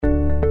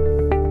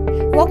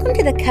Welcome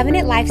to the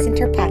Covenant Life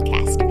Center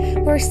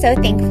podcast. We're so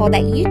thankful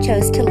that you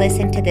chose to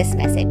listen to this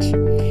message.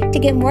 To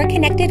get more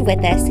connected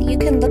with us, you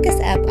can look us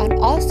up on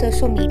all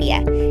social media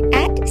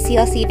at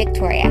CLC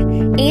Victoria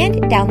and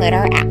download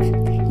our app.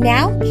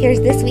 Now,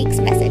 here's this week's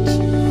message.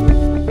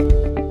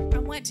 I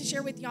want to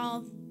share with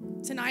y'all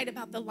tonight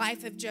about the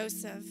life of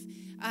Joseph.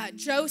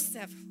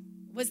 Joseph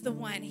was the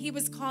one. He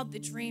was called the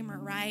dreamer,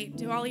 right?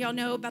 Do all y'all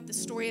know about the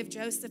story of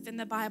Joseph in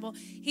the Bible?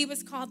 He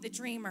was called the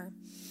dreamer.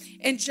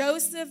 And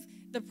Joseph,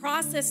 the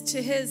process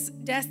to his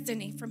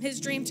destiny, from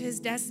his dream to his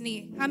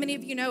destiny, how many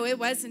of you know it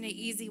wasn't an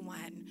easy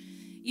one?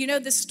 You know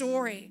the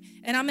story.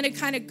 And I'm going to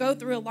kind of go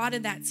through a lot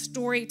of that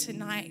story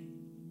tonight.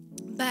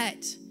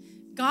 But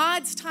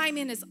God's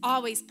timing is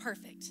always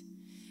perfect.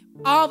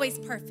 Always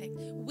perfect.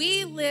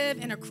 We live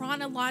in a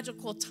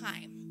chronological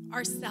time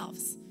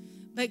ourselves.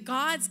 But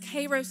God's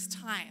Kairos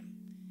time,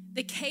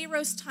 the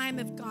Kairos time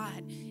of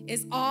God,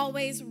 is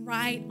always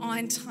right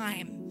on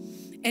time.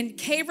 And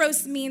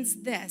Kairos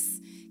means this.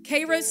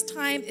 Kairos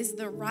time is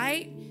the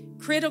right,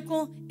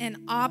 critical, and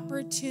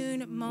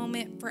opportune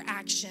moment for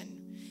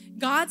action.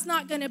 God's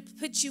not going to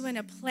put you in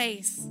a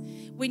place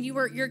when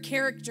your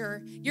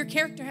character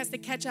has to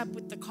catch up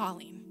with the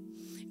calling.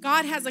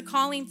 God has a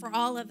calling for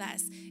all of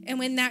us. And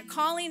when that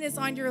calling is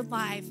on your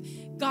life,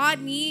 God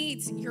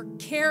needs your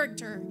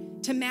character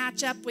to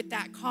match up with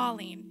that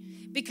calling,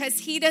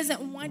 because he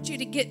doesn't want you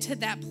to get to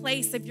that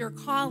place of your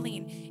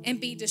calling and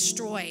be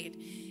destroyed.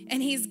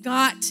 And he's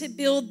got to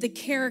build the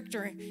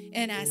character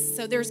in us.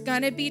 So there's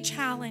going to be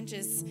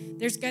challenges.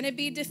 There's going to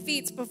be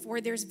defeats before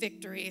there's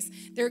victories.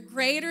 The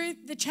greater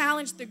the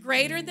challenge, the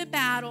greater the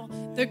battle,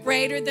 the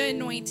greater the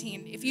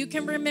anointing. If you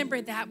can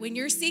remember that, when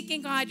you're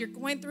seeking God, you're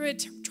going through a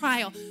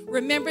trial,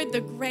 remember,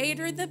 the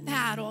greater the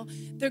battle,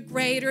 the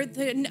greater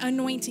the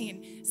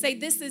anointing. Say,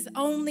 this is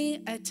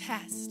only a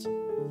test.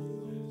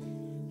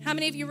 How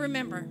many of you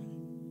remember?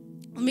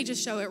 Let me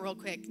just show it real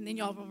quick, and then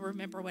y'all will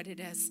remember what it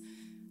is.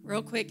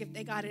 Real quick, if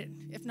they got it.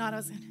 If not,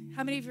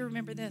 how many of you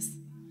remember this?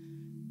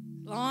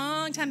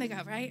 Long time ago,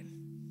 right?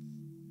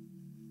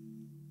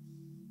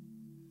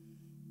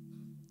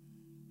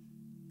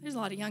 There's a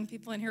lot of young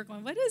people in here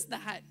going, what is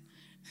that?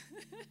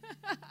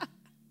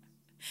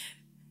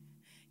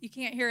 You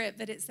can't hear it,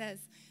 but it says,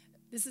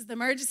 this is the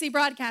emergency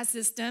broadcast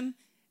system.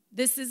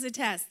 This is a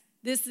test.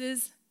 Here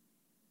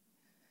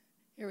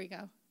we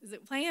go. Is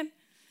it playing?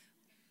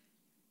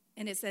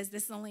 And it says,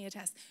 this is only a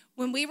test.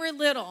 When we were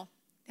little,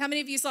 how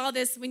many of you saw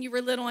this when you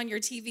were little on your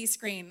TV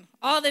screen?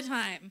 All the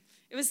time.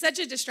 It was such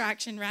a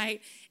distraction,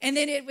 right? And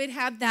then it would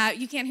have that,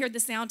 you can't hear the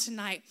sound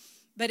tonight,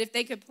 but if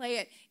they could play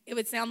it, it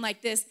would sound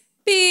like this,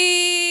 beep,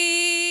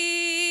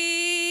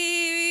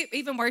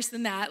 even worse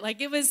than that.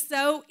 Like, it was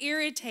so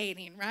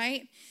irritating,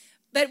 right?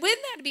 But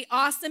wouldn't that be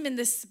awesome in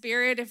the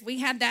spirit if we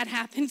had that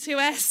happen to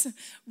us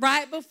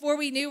right before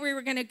we knew we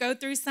were going to go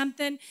through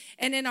something?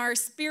 And in our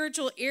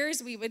spiritual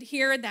ears, we would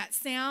hear that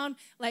sound,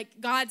 like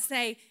God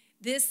say,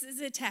 this is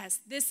a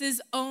test. This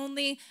is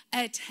only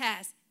a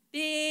test.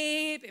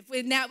 Beep.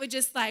 And that would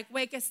just like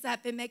wake us up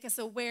and make us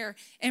aware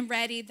and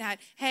ready that,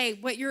 hey,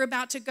 what you're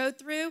about to go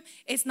through,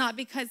 it's not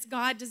because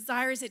God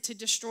desires it to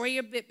destroy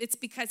you, but it's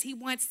because he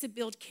wants to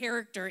build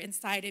character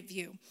inside of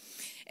you.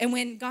 And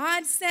when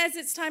God says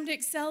it's time to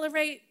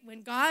accelerate,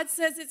 when God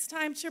says it's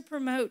time to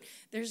promote,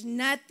 there's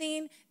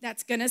nothing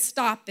that's going to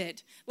stop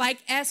it.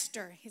 Like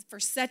Esther, for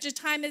such a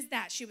time as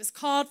that, she was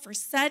called for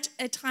such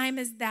a time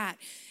as that.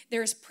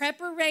 There's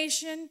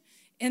preparation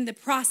in the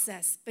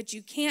process, but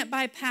you can't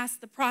bypass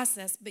the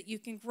process, but you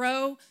can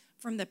grow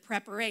from the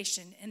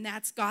preparation, and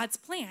that's God's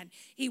plan.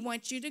 He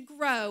wants you to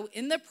grow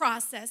in the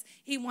process.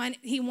 He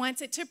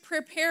wants it to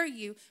prepare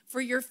you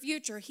for your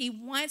future. He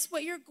wants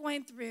what you're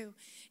going through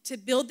to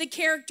build the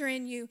character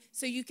in you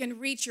so you can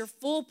reach your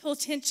full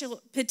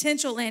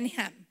potential in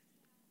him.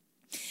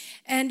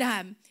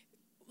 And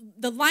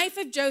the life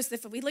of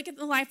Joseph, if we look at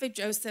the life of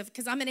Joseph,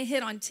 because I'm going to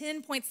hit on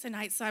 10 points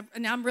tonight, so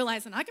now I'm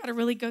realizing I got to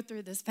really go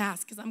through this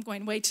fast because I'm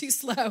going way too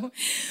slow.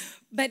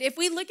 But if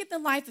we look at the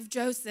life of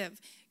Joseph,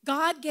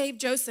 God gave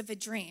Joseph a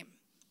dream,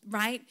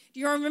 right?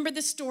 Do you remember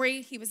the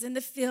story? He was in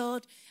the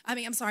field.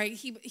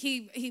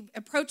 He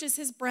approaches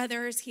his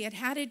brothers. He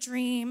had a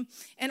dream.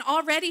 And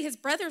already his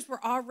brothers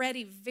were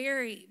already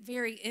very,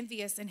 very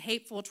envious and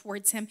hateful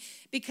towards him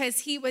because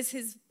he was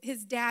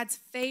his dad's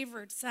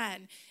favored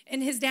son.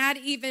 And his dad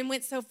even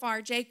went so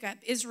far, Jacob,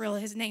 Israel,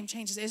 his name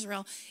changes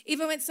Israel,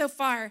 even went so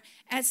far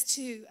as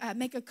to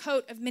make a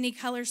coat of many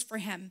colors for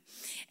him.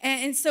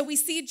 And so we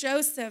see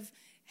Joseph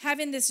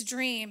having this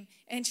dream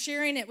and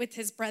sharing it with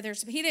his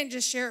brothers. But he didn't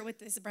just share it with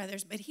his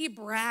brothers, but he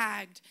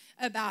bragged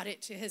about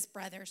it to his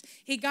brothers.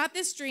 He got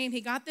this dream, he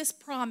got this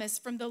promise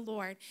from the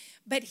Lord,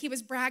 but he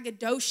was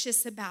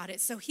braggadocious about it.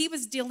 So he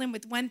was dealing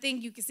with one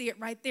thing, you can see it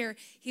right there,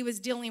 he was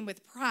dealing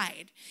with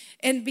pride.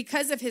 And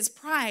because of his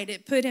pride,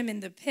 it put him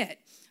in the pit.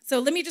 So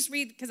let me just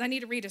read, because I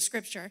need to read a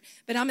scripture,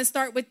 but I'm going to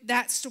start with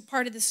that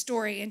part of the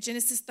story in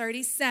Genesis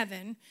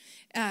 37,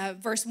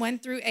 verse 1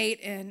 through 8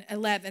 and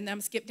 11. Then I'm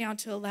going to skip down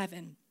to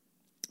 11.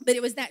 But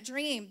it was that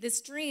dream,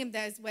 this dream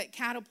that is what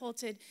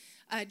catapulted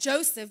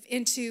Joseph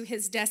into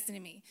his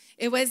destiny.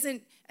 It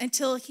wasn't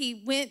until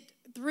he went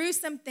through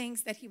some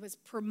things that he was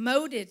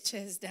promoted to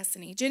his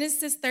destiny.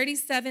 Genesis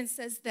 37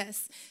 says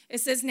this.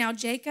 It says, now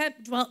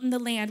Jacob dwelt in the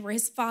land where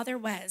his father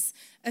was,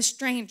 a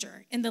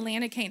stranger in the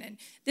land of Canaan.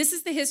 This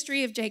is the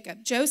history of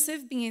Jacob.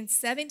 Joseph being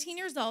 17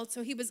 years old,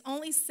 so he was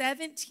only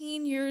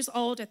 17 years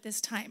old at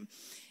this time.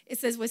 It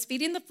says, was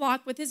feeding the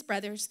flock with his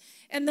brothers,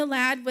 and the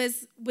lad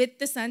was with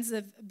the sons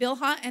of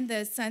Bilhah and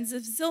the sons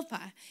of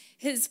Zilpah,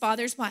 his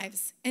father's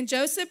wives. And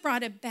Joseph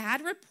brought a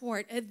bad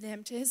report of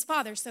them to his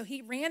father. So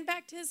he ran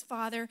back to his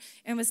father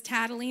and was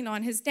tattling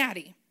to his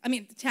daddy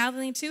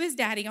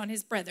on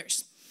his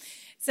brothers.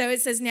 So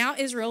it says, now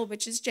Israel,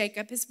 which is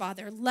Jacob, his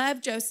father,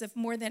 loved Joseph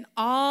more than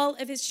all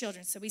of his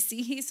children. So we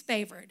see he's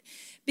favored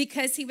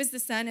because he was the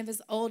son of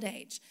his old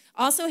age.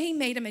 Also, he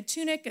made him a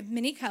tunic of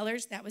many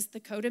colors. That was the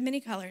coat of many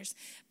colors.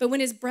 But when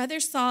his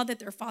brothers saw that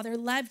their father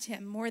loved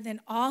him more than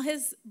all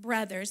his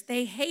brothers,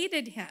 they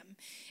hated him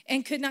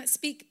and could not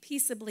speak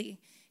peaceably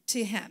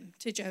to him,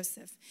 to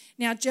Joseph.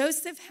 Now,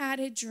 Joseph had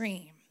a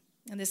dream.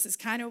 And this is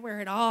kind of where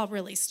it all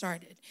really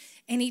started.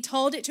 And he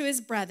told it to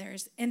his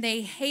brothers, and they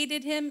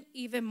hated him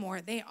even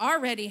more. They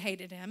already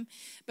hated him,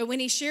 but when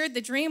he shared the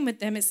dream with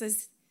them, it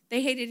says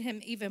they hated him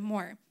even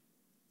more.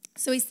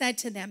 So he said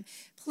to them,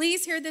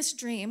 please hear this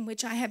dream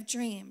which I have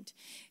dreamed.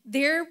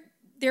 There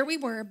we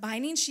were,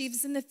 binding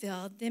sheaves in the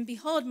field. Then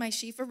behold, my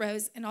sheaf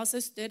arose and also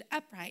stood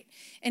upright.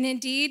 And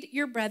indeed,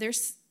 your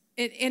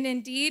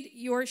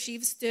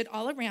sheaves stood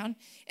all around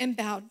and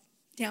bowed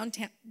down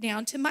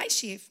to my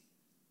sheaf.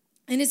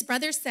 And his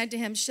brothers said to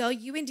him, shall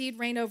you indeed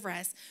reign over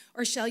us,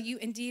 or shall you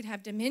indeed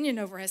have dominion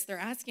over us? They're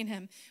asking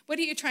him, what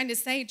are you trying to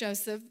say,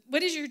 Joseph?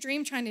 What is your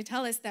dream trying to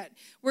tell us, that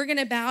we're going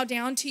to bow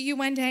down to you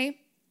one day?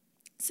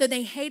 So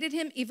they hated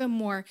him even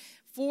more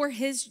for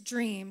his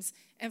dreams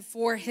and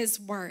for his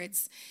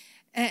words.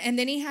 And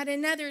then he had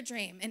another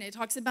dream, and it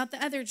talks about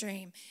the other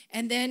dream.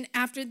 And then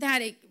after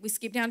that, we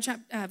skip down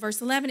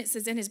verse 11. It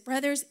says, and his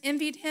brothers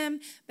envied him,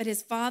 but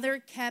his father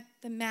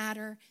kept the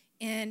matter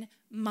in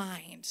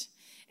mind.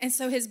 And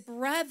so his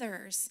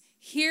brothers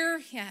hear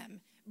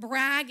him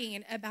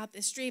bragging about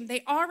this dream.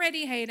 They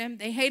already hate him.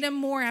 They hate him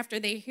more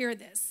after they hear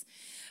this.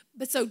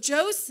 But so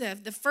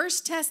Joseph, the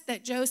first test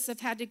that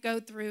Joseph had to go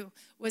through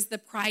was the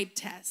pride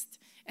test.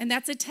 And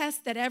that's a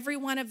test that every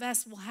one of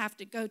us will have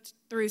to go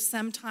through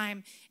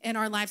sometime in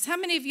our lives. How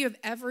many of you have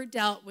ever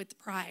dealt with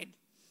pride?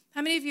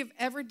 How many of you have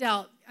ever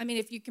dealt? I mean,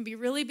 if you can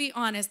really be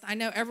honest, I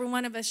know every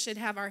one of us should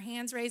have our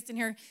hands raised in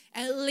here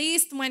at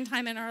least one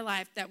time in our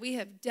life that we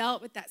have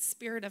dealt with that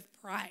spirit of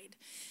pride.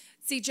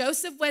 See,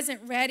 Joseph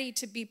wasn't ready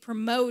to be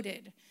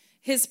promoted.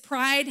 His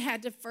pride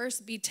had to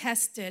first be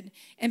tested.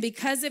 And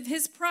because of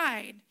his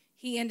pride,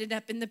 he ended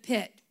up in the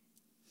pit.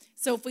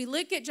 So if we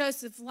look at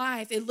Joseph's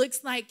life, it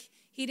looks like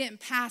he didn't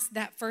pass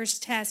that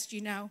first test,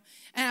 And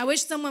I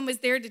wish someone was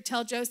there to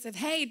tell Joseph,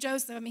 hey,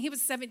 Joseph, I mean, he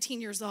was 17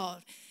 years old,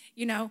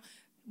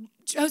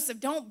 Joseph,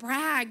 don't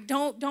brag.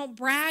 Don't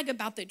brag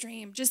about the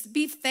dream. Just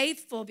be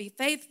faithful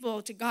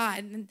to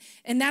God.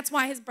 And that's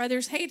why his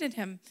brothers hated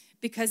him,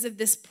 because of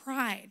this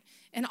pride.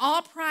 And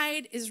all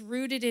pride is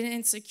rooted in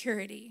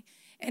insecurity.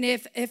 And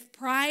if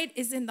pride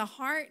is in the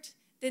heart,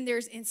 then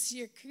there's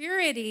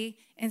insecurity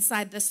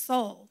inside the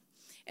soul.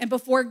 And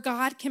before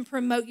God can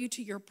promote you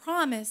to your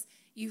promise,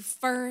 you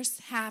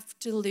first have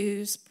to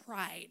lose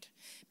pride,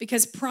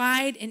 because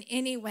pride in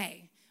any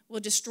way will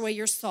destroy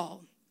your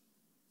soul.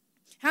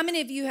 How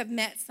many of you have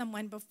met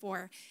someone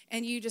before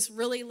and you just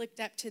really looked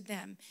up to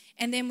them?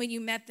 And then when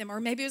you met them, or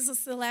maybe it was a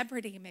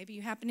celebrity, maybe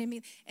you happen to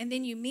meet, and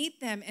then you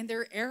meet them and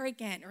they're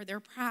arrogant or they're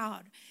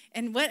proud.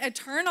 And what a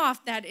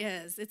turnoff that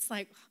is. It's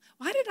like,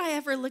 why did I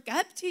ever look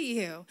up to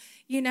you?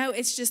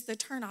 It's just a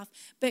turnoff.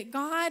 But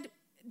God,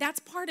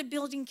 that's part of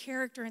building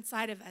character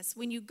inside of us.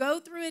 When you go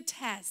through a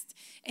test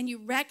and you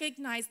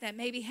recognize that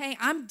maybe, hey,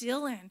 I'm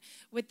dealing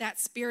with that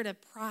spirit of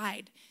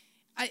pride.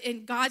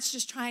 And God's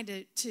just trying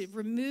to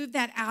remove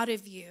that out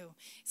of you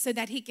so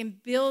that he can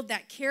build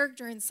that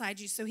character inside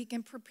you, so he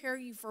can prepare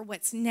you for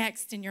what's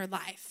next in your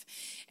life.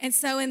 And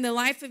so in the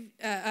life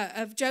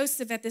of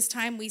Joseph at this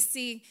time, we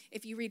see,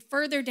 if you read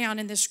further down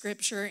in the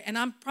scripture, and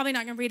I'm probably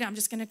not going to read it, I'm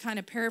just going to kind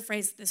of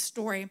paraphrase this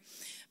story.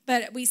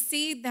 But we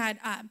see that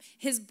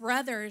his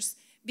brothers,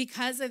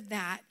 because of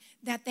that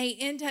they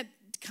end up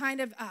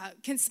kind of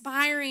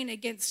conspiring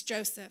against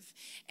Joseph.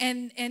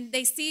 And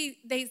they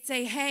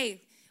say,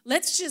 hey,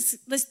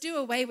 let's do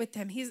away with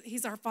him.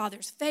 He's our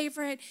father's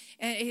favorite,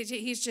 and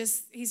he's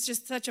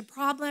just such a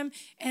problem,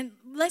 and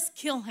let's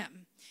kill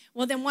him.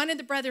 Well, then one of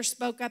the brothers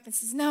spoke up and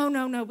says,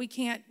 no, we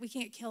can't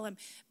kill him.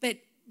 But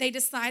they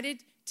decided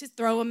to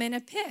throw him in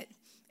a pit,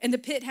 and the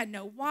pit had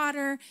no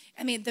water.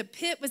 I mean, the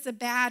pit was a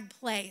bad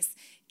place.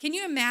 Can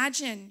you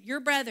imagine your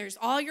brothers,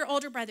 all your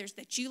older brothers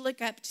that you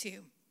look up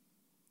to?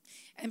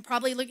 And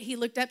probably he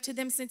looked up to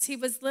them since he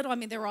was little. I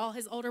mean, they were all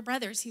his older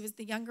brothers. He was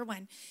the younger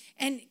one.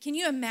 And can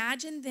you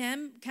imagine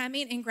them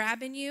coming and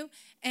grabbing you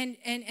and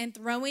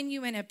throwing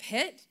you in a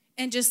pit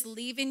and just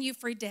leaving you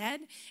for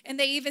dead? And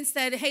they even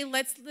said, hey,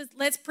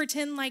 let's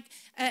pretend like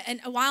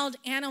a wild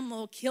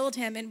animal killed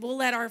him, and we'll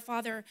let our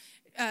father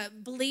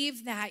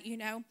believe that,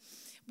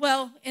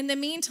 Well, in the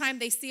meantime,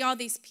 they see all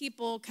these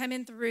people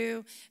coming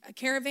through, a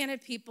caravan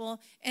of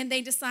people, and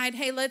they decide,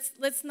 hey,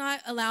 let's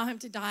not allow him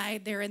to die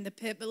there in the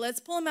pit, but let's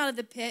pull him out of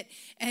the pit.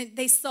 And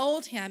they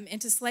sold him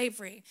into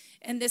slavery.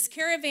 And this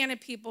caravan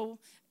of people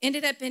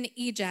ended up in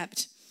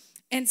Egypt.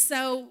 And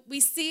so we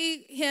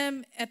see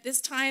him at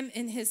this time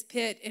in his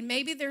pit, and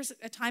maybe there's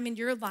a time in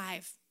your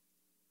life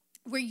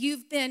where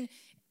you've been,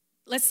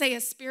 let's say,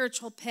 a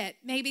spiritual pit.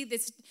 Maybe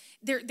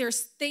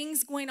there's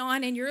things going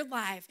on in your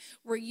life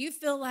where you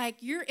feel like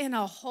you're in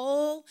a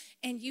hole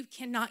and you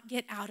cannot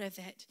get out of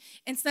it.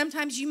 And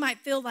sometimes you might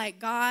feel like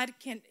God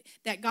can't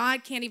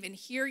even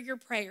hear your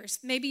prayers.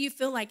 Maybe you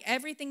feel like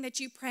everything that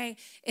you pray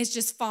is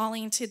just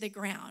falling to the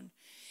ground.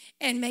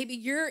 And maybe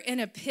you're in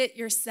a pit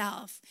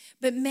yourself.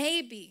 But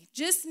maybe,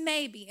 just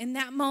maybe, in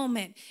that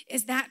moment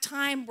is that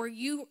time where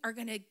you are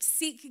going to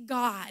seek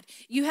God.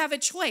 You have a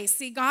choice.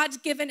 See, God's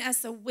given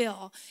us a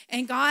will,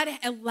 and God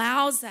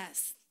allows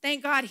us.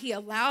 Thank God he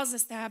allows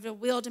us to have a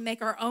will to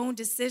make our own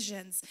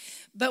decisions.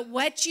 But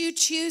what you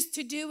choose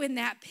to do in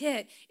that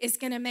pit is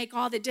going to make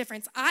all the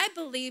difference. I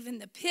believe in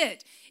the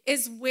pit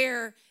is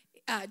where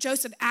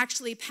Joseph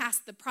actually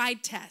passed the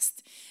pride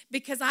test,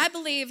 because I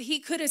believe he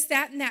could have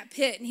sat in that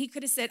pit and he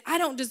could have said, I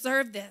don't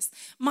deserve this.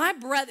 My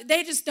brother,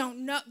 they just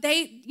don't know.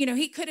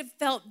 He could have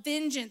felt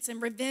vengeance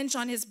and revenge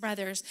on his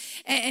brothers.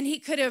 And he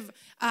could have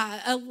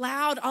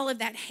allowed all of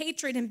that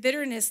hatred and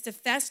bitterness to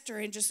fester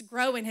and just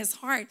grow in his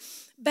heart.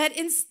 But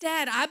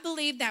instead, I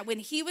believe that when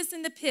he was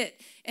in the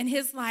pit in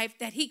his life,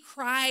 that he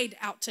cried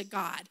out to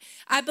God.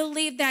 I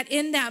believe that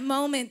in that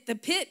moment, the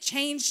pit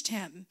changed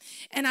him.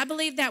 And I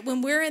believe that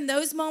when we're in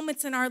those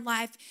moments in our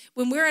life,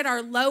 when we're at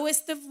our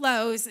lowest of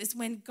lows, is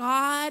when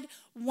God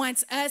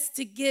wants us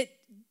to get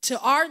to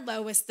our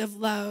lowest of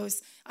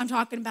lows. I'm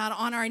talking about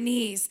on our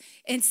knees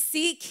and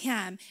seek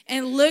him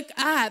and look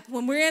up.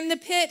 When we're in the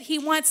pit, he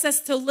wants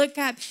us to look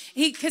up,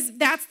 because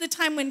that's the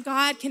time when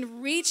God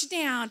can reach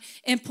down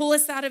and pull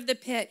us out of the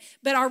pit.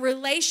 But our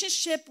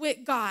relationship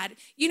with God,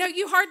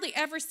 you hardly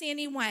ever see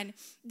anyone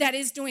that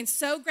is doing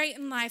so great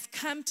in life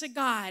come to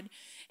God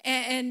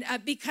and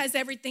because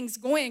everything's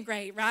going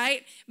great,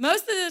 right?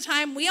 Most of the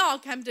time, we all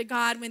come to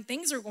God when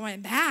things are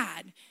going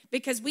bad,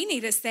 because we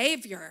need a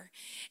Savior.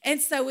 And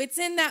so it's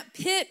in that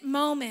pit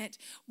moment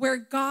where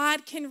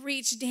God can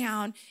reach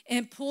down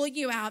and pull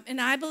you out.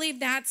 And I believe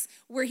that's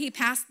where he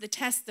passed the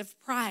test of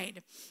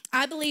pride.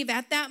 I believe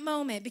at that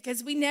moment,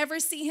 because we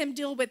never see him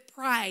deal with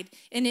pride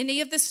in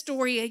any of the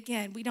story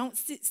again. We don't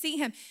see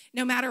him,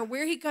 no matter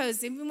where he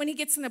goes, even when he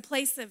gets in a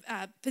place of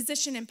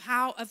position and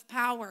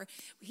power,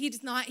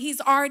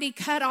 he's already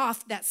cut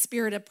off that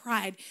spirit of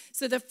pride.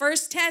 So the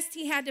first test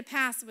he had to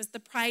pass was the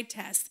pride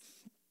test.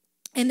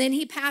 And then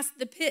he passed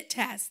the pit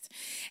test.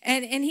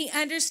 And he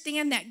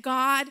understood that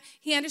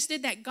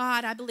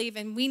God, I believe,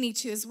 and we need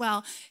to as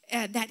well,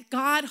 that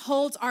God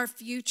holds our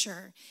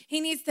future.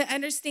 He needs to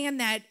understand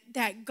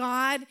that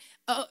God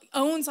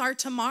owns our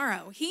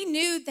tomorrow. He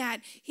knew that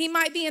he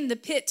might be in the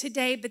pit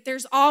today, but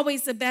there's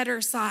always a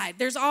better side.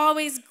 There's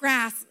always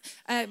grass,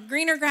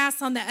 greener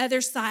grass on the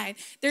other side.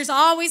 There's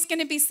always going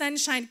to be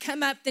sunshine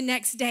come up the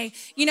next day.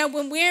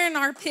 When we're in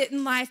our pit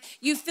in life,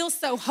 you feel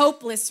so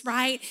hopeless,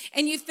 right?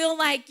 And you feel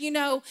like,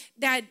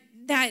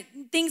 that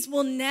things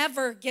will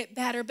never get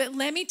better. But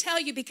let me tell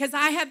you, because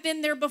I have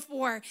been there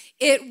before,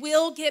 it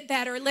will get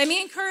better. Let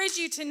me encourage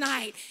you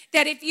tonight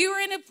that if you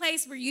are in a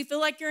place where you feel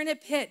like you're in a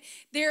pit,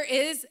 there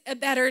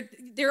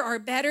are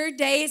better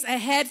days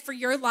ahead for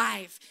your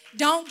life.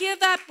 Don't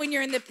give up when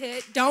you're in the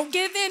pit. Don't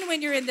give in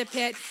when you're in the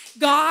pit.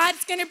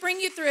 God's going to bring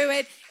you through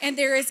it, and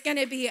there is going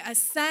to be a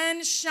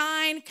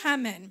sunshine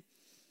coming.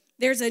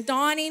 There's a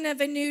dawning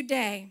of a new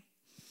day.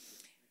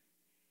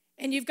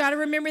 And you've got to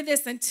remember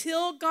this,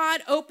 until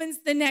God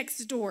opens the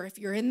next door, if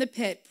you're in the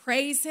pit,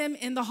 praise him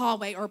in the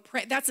hallway,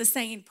 that's a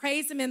saying,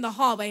 praise him in the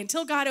hallway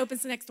until God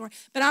opens the next door.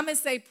 But I'm going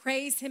to say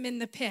praise him in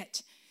the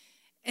pit.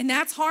 And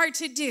that's hard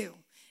to do.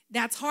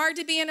 That's hard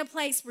to be in a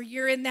place where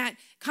you're in that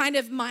kind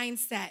of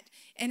mindset,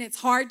 and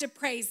it's hard to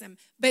praise him.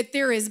 But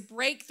there is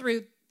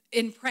breakthrough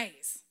in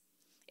praise.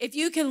 If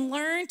you can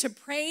learn to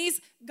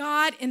praise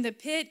God in the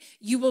pit,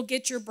 you will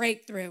get your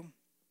breakthrough.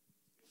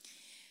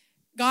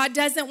 God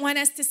doesn't want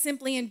us to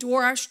simply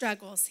endure our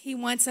struggles. He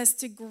wants us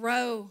to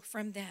grow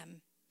from them.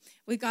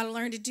 We've got to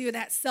learn to do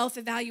that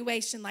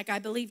self-evaluation like I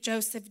believe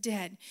Joseph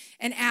did,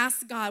 and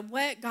ask God,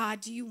 what, God,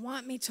 do you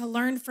want me to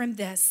learn from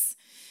this?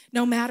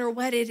 No matter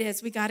what it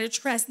is, we got to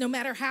trust. No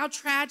matter how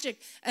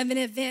tragic of an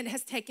event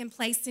has taken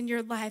place in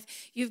your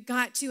life, you've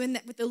got to,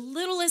 with the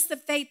littlest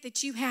of faith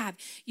that you have,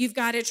 you've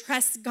got to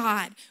trust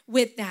God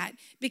with that.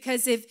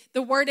 Because if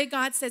the word of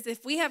God says,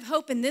 if we have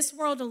hope in this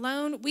world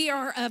alone, we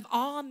are of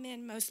all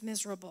men most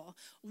miserable.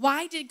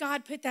 Why did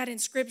God put that in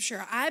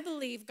Scripture? I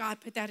believe God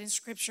put that in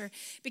Scripture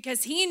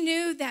because he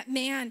knew that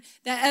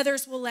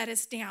others will let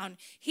us down.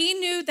 He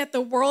knew that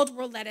the world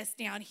will let us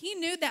down. He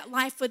knew that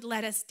life would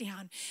let us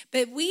down.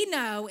 But we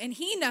know, and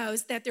he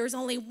knows, that there's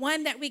only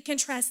one that we can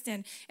trust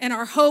in, and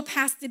our hope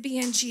has to be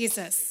in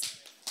Jesus.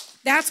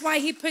 That's why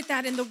he put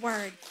that in the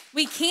word.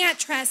 We can't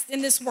trust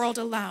in this world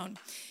alone.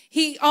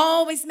 He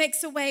always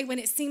makes a way when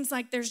it seems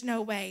like there's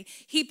no way.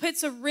 He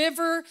puts a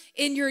river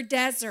in your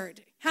desert.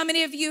 How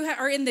many of you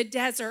are in the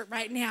desert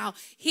right now?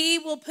 He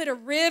will put a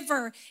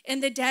river in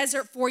the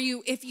desert for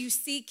you if you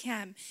seek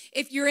him.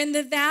 If you're in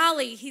the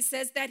valley, he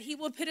says that he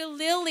will put a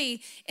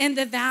lily in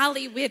the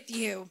valley with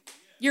you.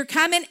 You're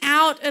coming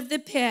out of the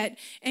pit,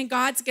 and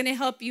God's going to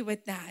help you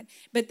with that.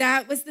 But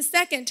that was the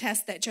second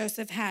test that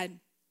Joseph had.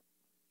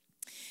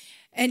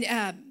 And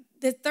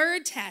the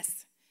third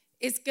test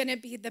is going to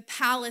be the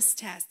palace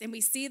test. And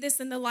we see this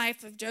in the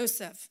life of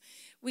Joseph.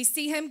 We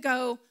see him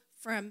go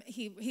from,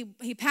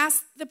 he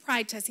passed the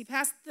pride test, he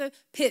passed the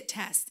pit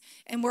test,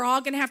 and we're all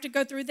going to have to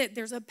go through that.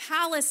 There's a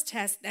palace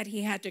test that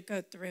he had to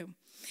go through.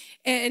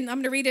 And I'm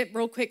going to read it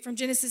real quick from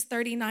Genesis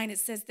 39. It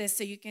says this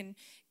so you can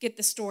get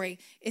the story.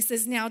 It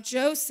says, now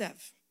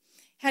Joseph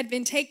had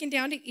been taken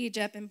down to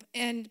Egypt,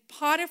 and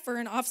Potiphar,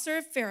 an officer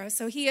of Pharaoh,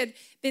 so he had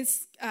been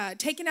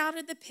taken out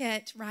of the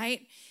pit,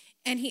 right?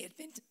 And he had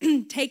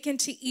been taken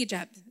to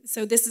Egypt.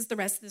 So this is the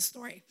rest of the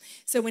story.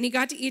 So when he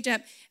got to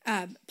Egypt,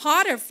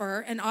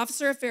 Potiphar, an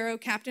officer of Pharaoh,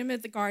 captain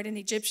of the guard, an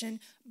Egyptian,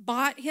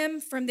 bought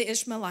him from the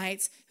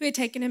Ishmaelites who had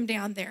taken him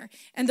down there.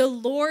 And the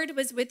Lord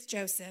was with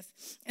Joseph.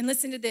 And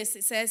listen to this.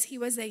 It says he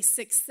was a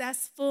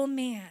successful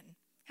man.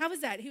 How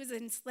was that? He was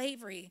in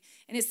slavery.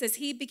 And it says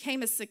he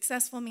became a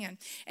successful man.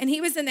 And he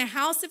was in the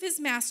house of his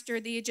master,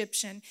 the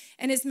Egyptian.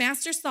 And his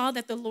master saw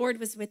that the Lord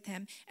was with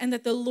him, and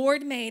that the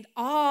Lord made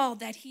all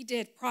that he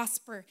did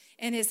prosper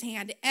in his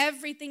hand.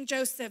 Everything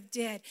Joseph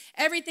did,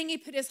 everything he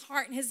put his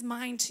heart and his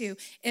mind to,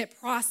 it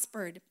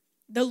prospered.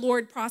 The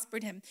Lord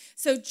prospered him.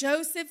 So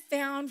Joseph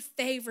found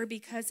favor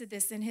because of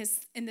this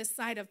in the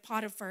sight of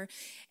Potiphar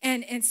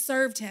and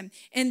served him.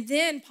 And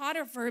then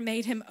Potiphar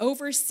made him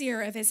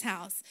overseer of his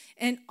house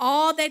and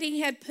all that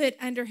he had put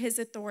under his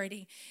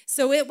authority.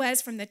 So it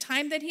was from the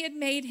time that he had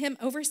made him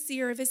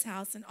overseer of his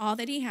house and all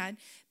that he had,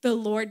 the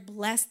Lord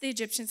blessed the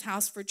Egyptian's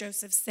house for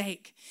Joseph's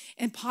sake.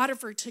 And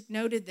Potiphar took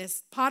note of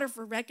this.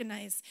 Potiphar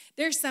recognized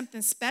there's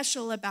something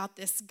special about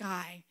this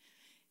guy.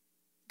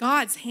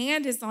 God's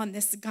hand is on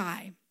this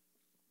guy.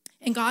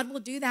 And God will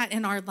do that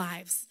in our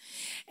lives.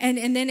 And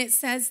then it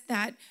says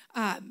that,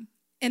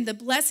 and the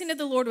blessing of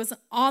the Lord was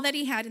all that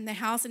he had in the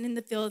house and in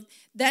the field.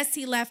 Thus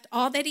he left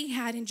all that he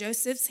had in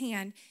Joseph's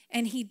hand,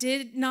 and he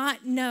did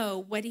not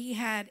know what he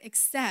had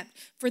except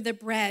for the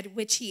bread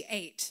which he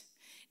ate.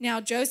 Now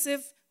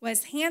Joseph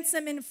was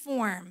handsome in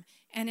form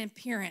and in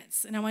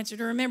appearance. And I want you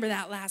to remember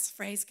that last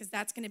phrase because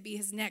that's going to be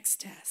his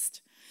next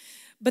test.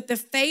 But the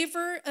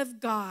favor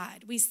of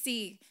God, we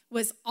see,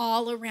 was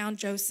all around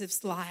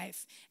Joseph's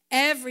life.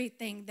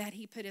 Everything that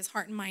he put his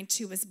heart and mind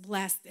to was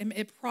blessed, and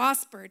it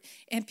prospered,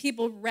 and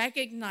people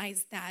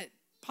recognized that.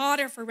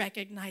 Potiphar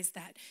recognized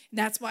that. And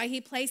that's why he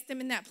placed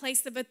him in that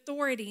place of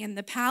authority in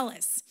the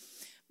palace.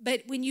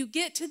 But when you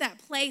get to that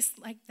place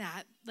like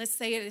that, let's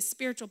say at a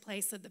spiritual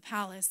place of the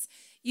palace,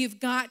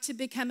 you've got to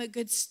become a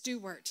good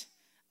steward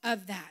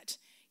of that.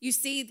 You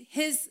see,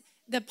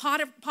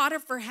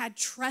 Potiphar had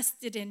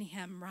trusted in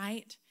him,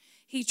 right?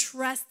 He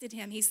trusted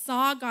him. He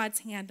saw God's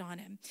hand on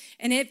him.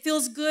 And it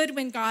feels good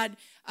when God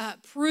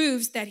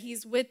proves that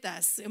he's with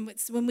us and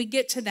when we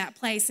get to that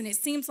place. And it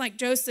seems like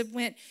Joseph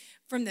went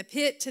from the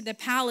pit to the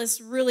palace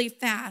really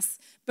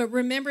fast. But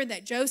remember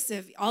that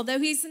Joseph, although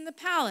he's in the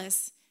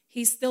palace,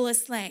 he's still a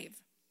slave.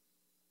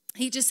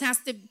 He just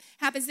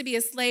happens to be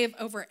a slave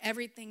over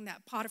everything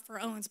that Potiphar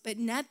owns. But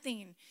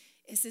nothing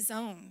is his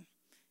own.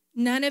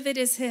 None of it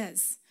is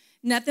his.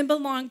 Nothing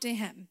belonged to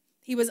him.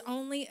 He was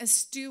only a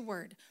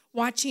steward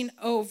watching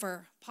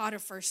over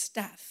Potiphar's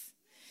stuff.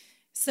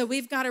 So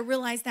we've got to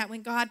realize that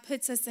when God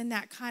puts us in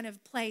that kind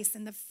of place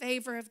and the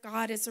favor of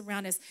God is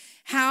around us,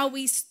 how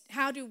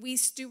do we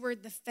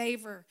steward the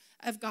favor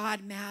of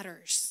God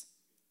matters.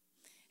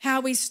 How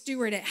we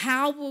steward it.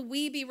 How will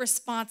we be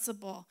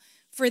responsible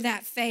for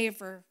that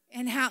favor?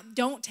 And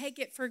don't take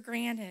it for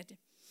granted.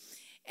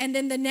 And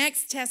then the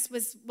next test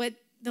was what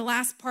the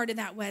last part of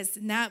that was,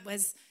 and that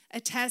was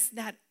a test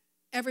that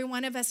every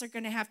one of us are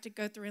going to have to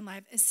go through in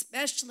life,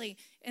 especially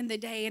in the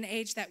day and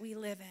age that we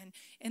live in.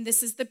 And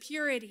this is the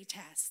purity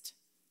test.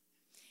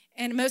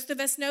 And most of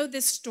us know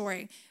this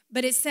story,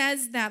 but it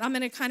says that, I'm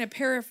going to kind of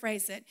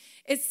paraphrase it.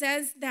 It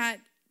says that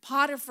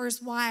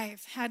Potiphar's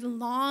wife had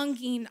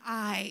longing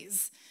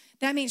eyes.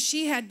 That means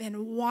she had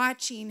been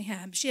watching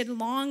him. She had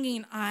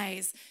longing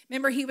eyes.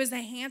 Remember, he was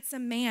a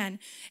handsome man,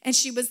 and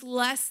she was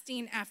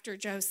lusting after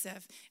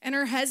Joseph. And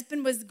her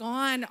husband was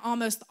gone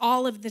almost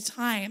all of the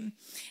time.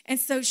 And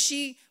so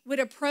she would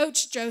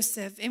approach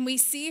Joseph, and we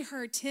see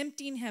her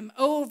tempting him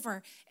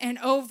over and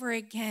over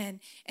again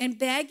and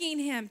begging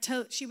him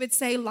she would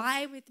say,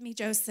 lie with me,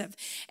 Joseph.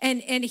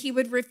 And he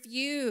would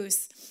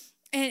refuse.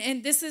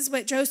 And this is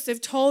what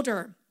Joseph told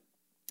her.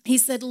 He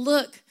said,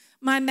 look,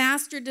 my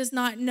master does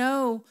not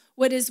know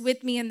what is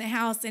with me in the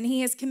house, and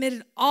he has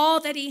committed all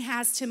that he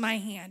has to my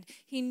hand.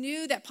 He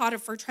knew that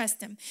Potiphar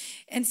trusted him.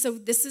 And so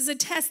this is a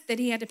test that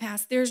he had to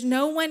pass. There's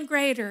no one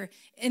greater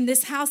in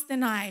this house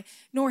than I,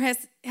 nor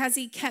has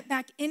he kept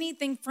back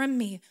anything from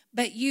me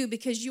but you,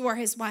 because you are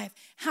his wife.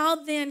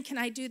 How then can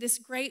I do this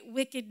great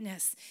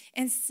wickedness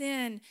and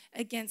sin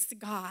against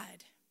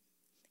God?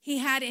 He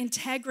had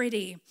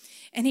integrity,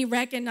 and he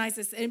recognized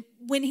this. And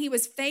when he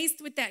was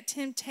faced with that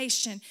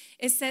temptation,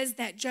 it says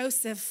that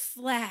Joseph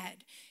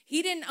fled.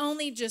 He didn't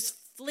only just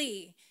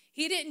flee.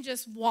 He didn't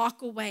just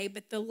walk away,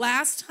 but the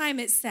last time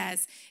it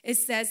says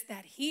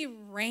that he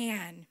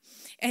ran,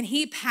 and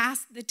he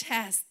passed the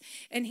test,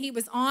 and he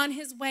was on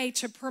his way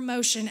to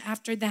promotion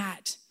after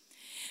that.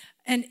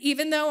 And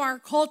even though our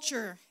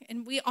culture,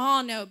 and we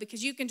all know,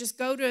 because you can just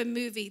go to a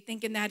movie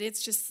thinking that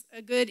it's just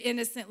a good,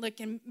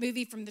 innocent-looking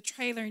movie from the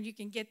trailer and you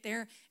can get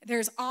there,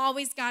 there's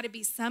always got to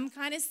be some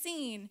kind of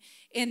scene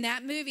in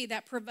that movie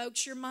that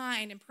provokes your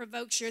mind and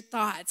provokes your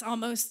thoughts.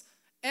 Almost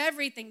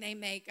everything they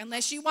make,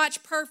 unless you watch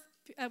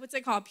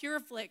Pure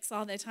Flicks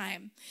all the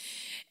time.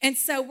 And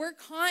so we're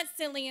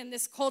constantly in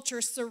this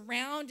culture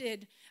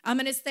surrounded, I'm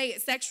going to say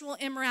it, sexual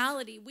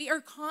immorality. We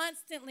are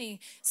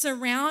constantly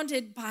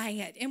surrounded by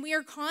it. And we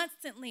are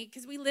constantly,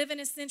 because we live in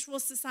a sensual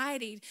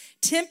society,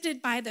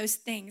 tempted by those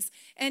things.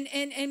 And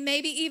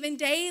maybe even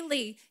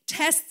daily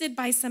tested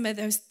by some of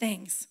those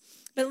things.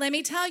 But let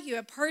me tell you,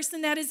 a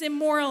person that is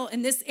immoral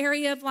in this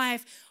area of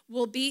life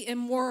will be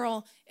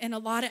immoral in a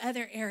lot of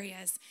other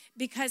areas.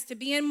 Because to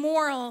be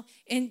immoral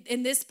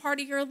in this part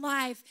of your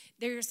life,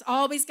 there's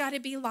always got to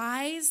be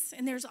lies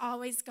and there's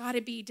always got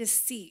to be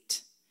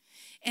deceit.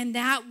 And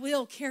that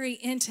will carry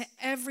into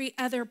every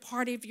other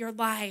part of your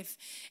life.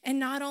 And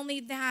not only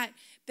that,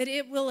 but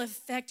it will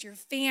affect your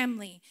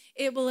family.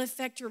 It will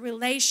affect your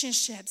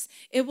relationships.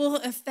 It will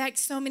affect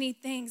so many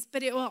things,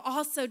 but it will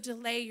also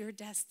delay your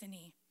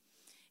destiny.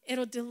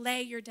 It'll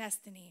delay your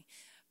destiny.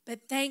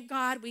 But thank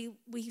God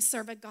we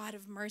serve a God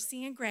of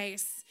mercy and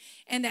grace,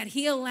 and that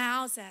he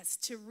allows us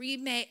to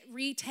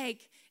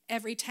retake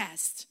every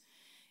test.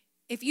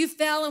 If you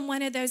fell in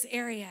one of those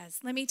areas,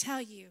 let me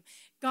tell you,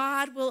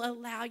 God will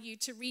allow you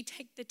to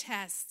retake the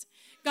test.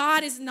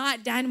 God is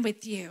not done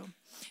with you,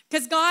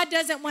 because God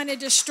doesn't want to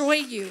destroy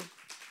you.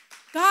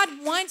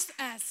 God wants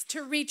us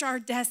to reach our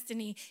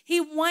destiny. He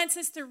wants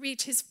us to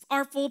reach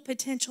our full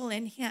potential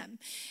in him.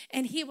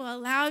 And he will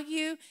allow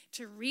you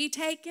to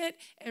retake it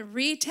and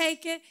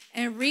retake it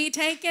and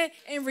retake it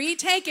and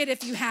retake it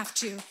if you have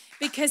to,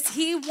 because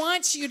he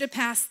wants you to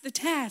pass the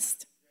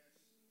test.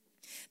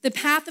 The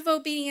path of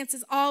obedience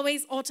is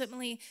always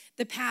ultimately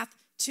the path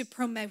to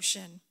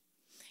promotion.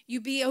 You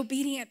be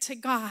obedient to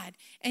God,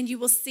 and you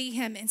will see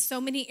him in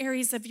so many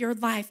areas of your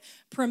life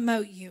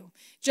promote you.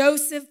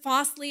 Joseph,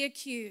 falsely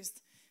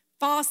accused,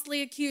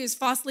 falsely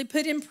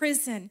put in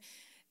prison.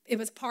 It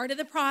was part of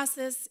the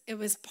process. It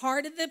was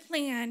part of the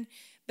plan.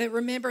 But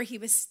remember, he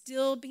was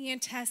still being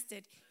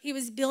tested. He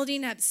was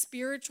building up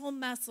spiritual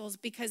muscles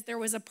because there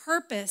was a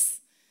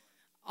purpose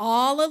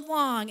all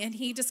along. And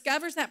he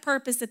discovers that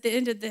purpose at the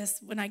end of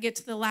this when I get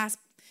to the last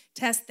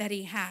test that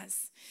he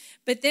has.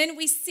 But then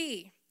we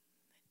see,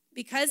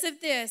 because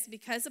of this,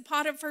 because of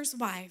Potiphar's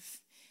wife,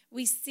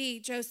 we see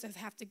Joseph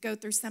have to go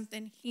through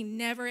something he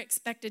never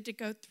expected to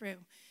go through.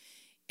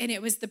 And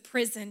it was the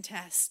prison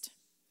test.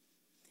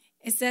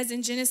 It says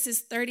in Genesis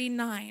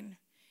 39,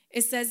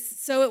 it says,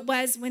 so it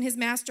was when his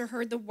master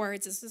heard the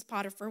words, this is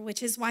Potiphar,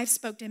 which his wife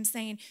spoke to him,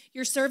 saying,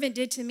 your servant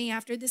did to me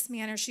after this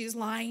manner. She was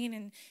lying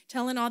and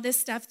telling all this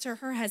stuff to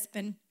her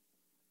husband,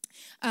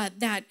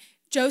 that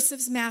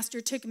Joseph's master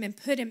took him and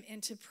put him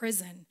into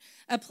prison,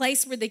 a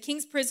place where the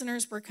king's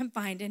prisoners were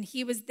confined, and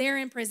he was there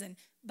in prison.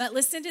 But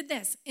listen to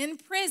this. In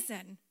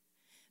prison,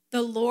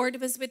 the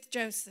Lord was with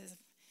Joseph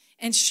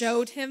and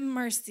showed him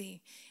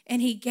mercy,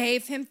 and he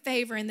gave him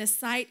favor in the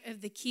sight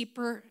of the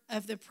keeper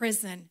of the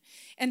prison.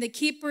 And the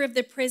keeper of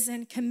the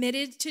prison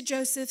committed to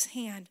Joseph's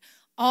hand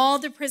all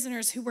the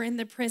prisoners who were in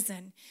the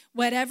prison.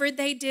 Whatever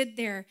they did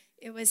there,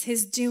 it was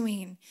his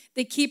doing.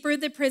 The keeper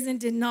of the prison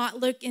did not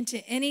look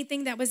into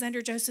anything that was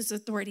under Joseph's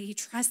authority. He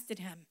trusted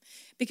him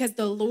because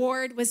the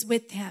Lord was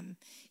with him.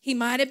 He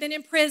might have been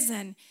in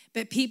prison,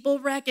 but people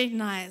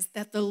recognized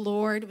that the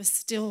Lord was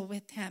still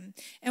with him.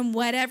 And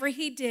whatever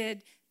he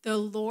did, the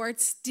Lord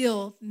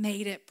still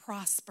made it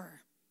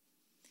prosper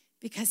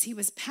because he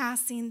was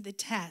passing the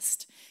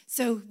test.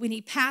 So when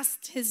he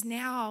passed his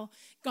now,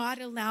 God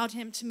allowed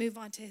him to move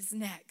on to his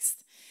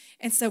next.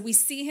 And so we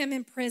see him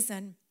in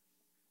prison.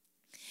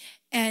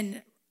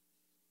 And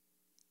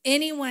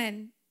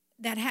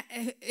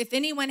if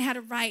anyone had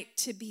a right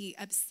to be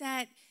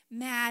upset,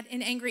 mad,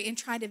 and angry and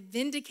try to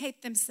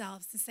vindicate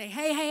themselves and say,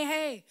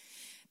 hey,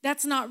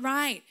 that's not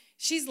right.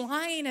 She's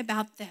lying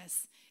about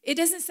this. It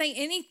doesn't say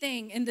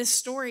anything in this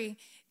story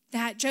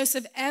that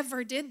Joseph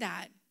ever did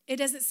that. It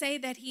doesn't say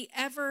that he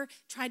ever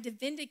tried to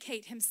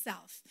vindicate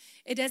himself.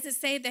 It doesn't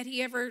say that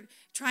he ever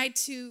tried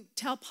to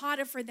tell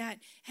Potiphar that,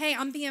 hey,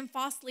 I'm being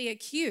falsely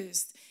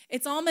accused.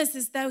 It's almost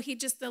as though he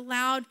just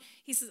allowed,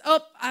 he says,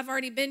 oh, I've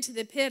already been to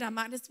the pit. I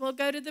might as well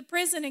go to the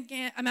prison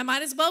again. I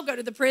might as well go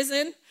to the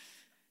prison.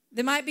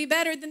 That might be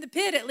better than the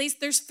pit. At least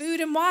there's food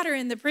and water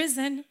in the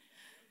prison.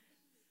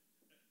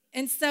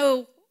 And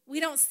so we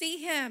don't see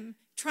him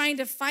trying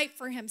to fight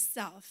for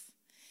himself.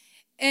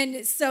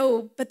 And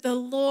so, but the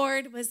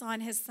Lord was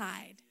on his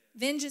side.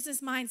 Vengeance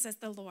is mine, says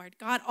the Lord.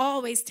 God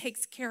always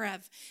takes care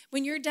of.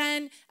 When you're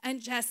done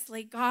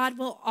unjustly, God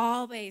will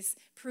always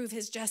prove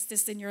his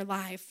justice in your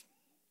life.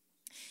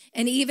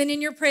 And even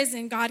in your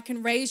prison, God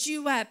can raise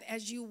you up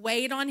as you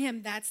wait on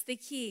him. That's the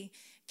key.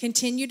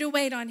 Continue to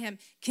wait on him.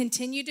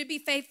 Continue to be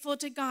faithful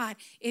to God.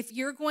 If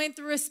you're going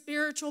through a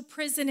spiritual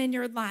prison in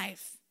your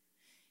life,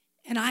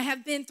 and I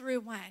have been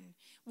through one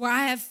where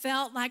I have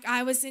felt like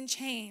I was in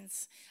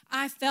chains.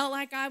 I felt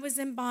like I was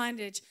in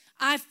bondage.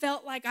 I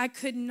felt like I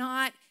could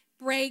not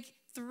break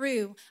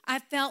through. I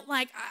felt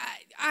like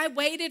I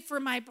waited for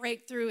my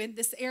breakthrough in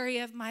this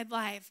area of my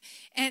life.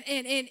 And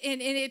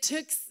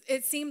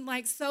it seemed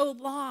like so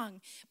long.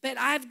 But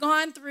I've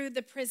gone through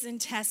the prison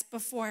test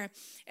before.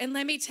 And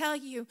let me tell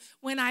you,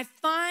 when I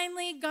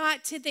finally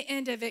got to the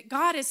end of it,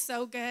 God is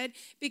so good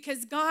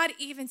because God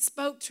even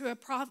spoke to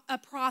a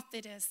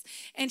prophetess.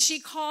 And she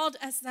called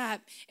us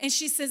up and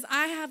she says,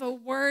 I have a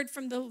word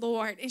from the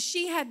Lord. And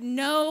she had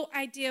no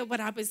idea what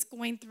I was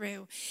going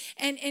through.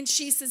 And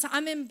she says,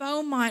 I'm in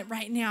Beaumont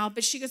right now,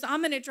 but she goes,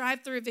 I'm going to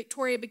drive through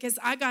Victoria because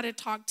I got to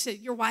talk to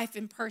your wife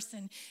in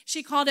person.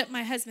 She called up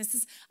my husband,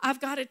 says, I've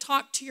got to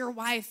talk to your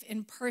wife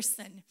in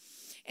person.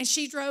 And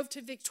she drove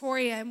to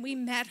Victoria and we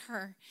met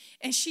her.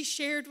 And she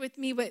shared with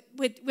me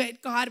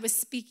what God was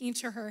speaking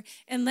to her.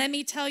 And let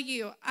me tell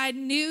you, I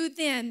knew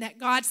then that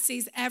God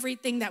sees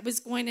everything that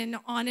was going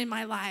on in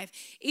my life.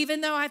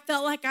 Even though I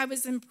felt like I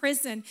was in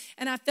prison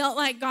and I felt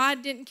like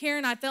God didn't care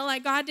and I felt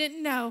like God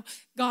didn't know,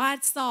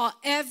 God saw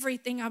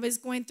everything I was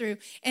going through.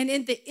 And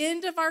in the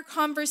end of our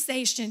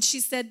conversation,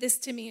 she said this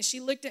to me. And she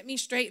looked at me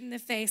straight in the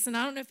face. And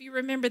I don't know if you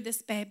remember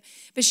this, babe,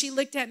 but she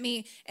looked at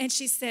me and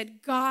she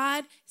said,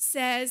 God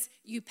says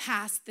you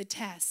passed the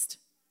test.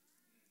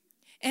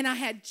 And I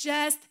had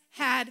just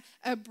had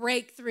a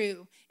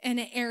breakthrough in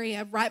an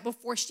area right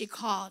before she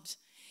called.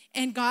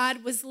 And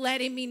God was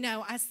letting me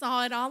know. I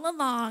saw it all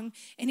along.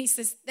 And he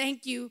says,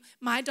 thank you,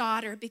 my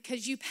daughter,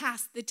 because you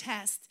passed the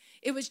test.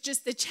 It was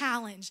just a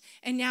challenge.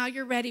 And now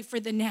you're ready for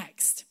the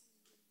next.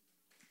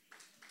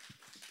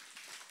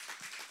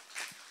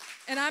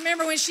 And I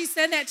remember when she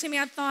said that to me,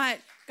 I thought,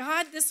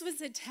 God, this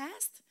was a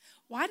test?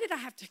 Why did I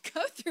have to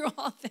go through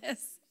all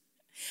this?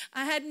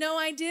 I had no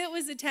idea it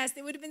was a test.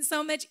 It would have been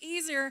so much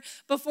easier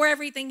before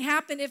everything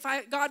happened if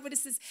God would have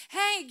said,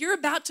 hey, you're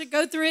about to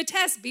go through a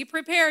test. Be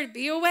prepared.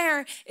 Be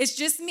aware. It's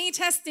just me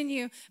testing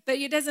you. But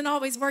it doesn't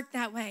always work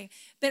that way.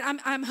 But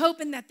I'm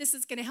hoping that this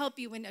is going to help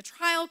you when a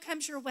trial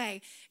comes your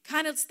way.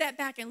 Kind of step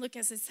back and look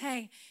and say,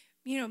 hey,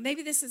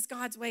 maybe this is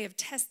God's way of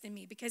testing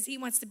me because he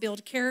wants to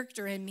build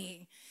character in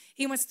me.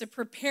 He wants to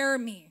prepare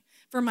me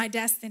for my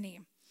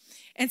destiny.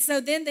 And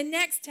so then the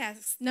next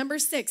test, number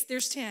 6,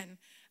 there's 10.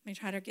 Let me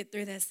try to get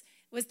through this,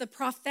 was the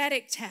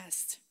prophetic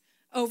test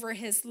over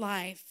his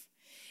life.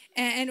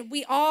 And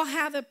we all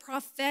have a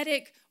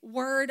prophetic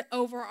word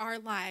over our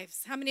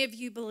lives. How many of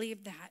you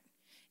believe that?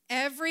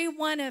 Every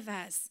one of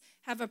us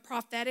have a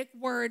prophetic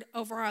word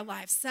over our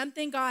lives.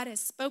 Something God has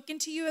spoken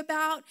to you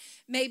about.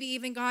 Maybe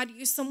even God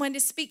used someone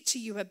to speak to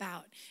you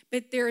about.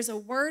 But there's a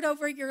word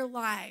over your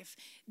life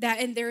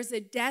and there's a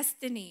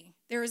destiny.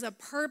 There is a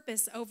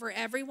purpose over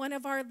every one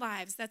of our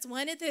lives. That's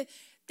one of the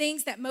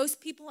things that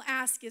most people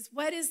ask is,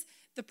 what is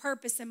the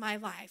purpose in my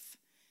life?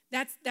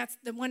 That's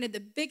one of the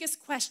biggest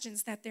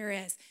questions that there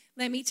is.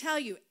 Let me tell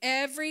you,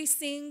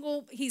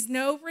 he's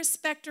no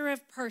respecter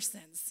of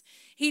persons.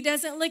 He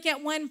doesn't look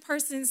at one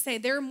person and say,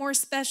 they're more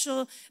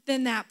special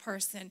than that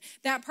person.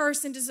 That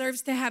person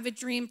deserves to have a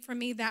dream from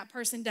me. That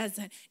person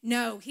doesn't.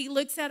 No, he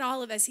looks at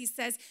all of us. He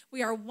says,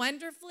 we are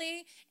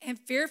wonderfully and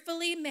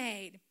fearfully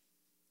made.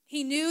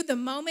 He knew the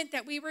moment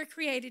that we were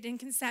created in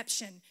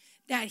conception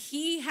that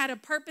he had a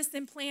purpose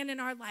and plan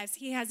in our lives.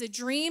 He has a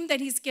dream that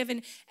he's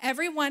given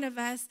every one of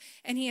us,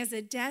 and he has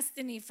a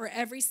destiny for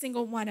every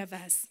single one of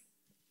us.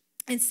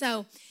 And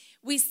so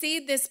we see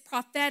this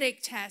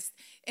prophetic test,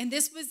 and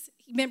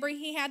remember,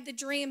 he had the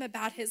dream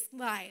about his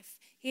life.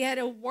 He had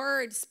a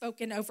word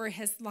spoken over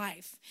his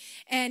life.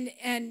 And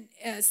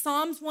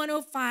Psalms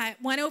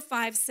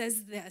 105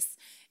 says this,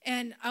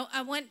 and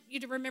I want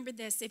you to remember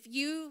this. If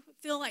you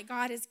feel like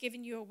God has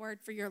given you a word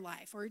for your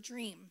life or a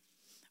dream,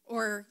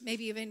 or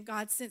maybe even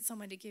God sent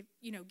someone to give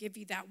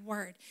you that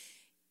word,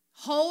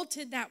 hold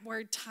to that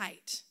word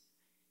tight.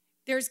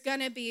 There's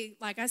going to be,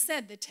 like I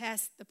said, the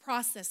test, the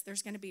process.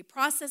 There's going to be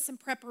process and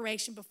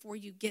preparation before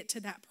you get to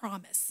that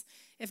promise.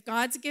 If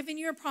God's given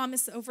you a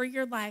promise over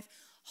your life,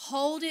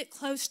 hold it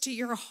close to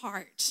your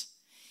heart.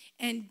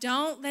 And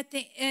don't let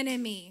the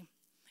enemy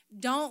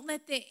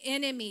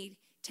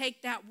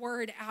take that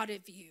word out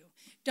of you.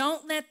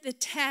 Don't let the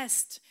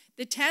test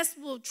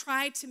will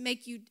try to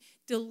make you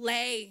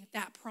delay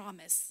that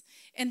promise.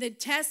 And the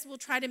test will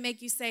try to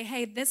make you say,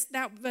 hey,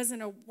 that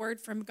wasn't a word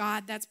from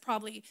God. That's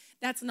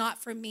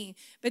not from me.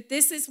 But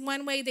this is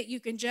one way that you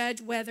can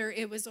judge whether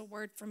it was a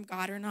word from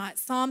God or not.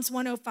 Psalms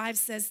 105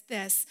 says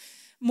this,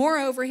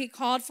 Moreover, he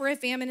called for a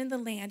famine in the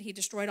land. He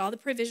destroyed all the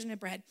provision of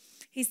bread.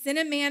 He sent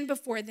a man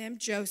before them,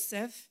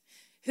 Joseph,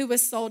 who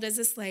was sold as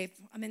a slave.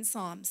 I'm in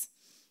Psalms.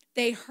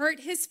 They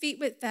hurt his feet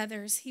with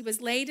feathers. He was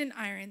laid in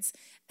irons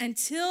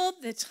until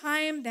the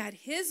time that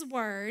his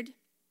word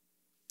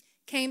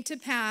came to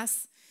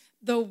pass.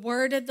 The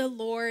word of the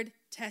Lord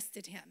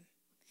tested him.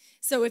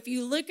 So if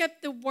you look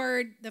up the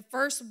word, the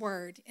first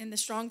word in the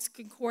Strong's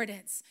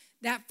Concordance,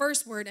 that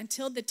first word,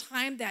 until the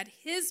time that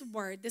his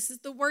word, this is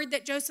the word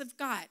that Joseph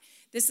got.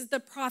 This is the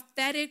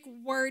prophetic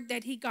word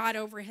that he got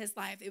over his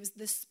life. It was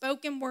the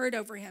spoken word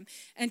over him.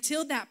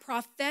 Until that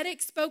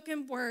prophetic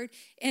spoken word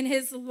in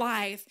his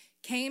life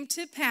came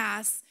to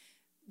pass,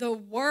 the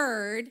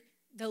word,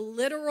 the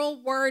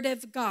literal word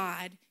of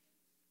God,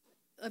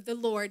 of the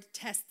Lord,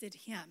 tested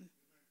him.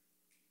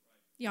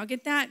 Y'all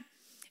get that?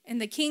 And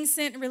the king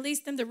sent and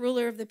released him. The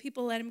ruler of the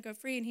people let him go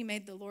free, and he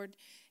made him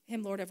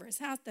Lord over his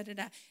house.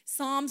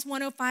 Psalms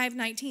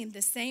 105:19,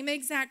 the same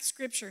exact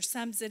scripture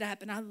sums it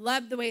up, and I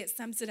love the way it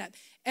sums it up.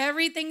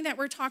 Everything that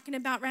we're talking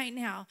about right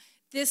now,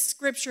 this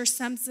scripture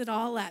sums it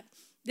all up.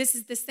 This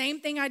is the same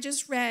thing I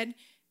just read,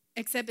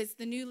 except it's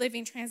the New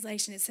Living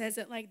Translation. It says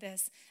it like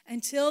this: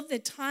 until the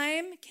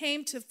time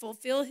came to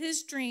fulfill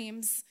his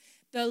dreams,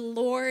 the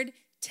Lord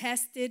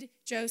tested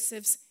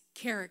Joseph's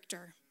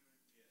character.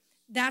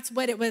 That's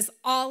what it was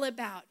all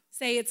about.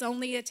 Say, it's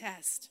only a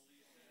test.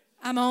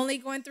 I'm only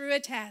going through a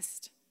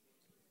test.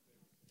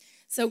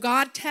 So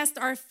God tests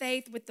our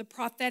faith with the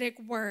prophetic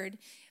word,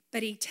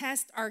 but he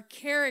tests our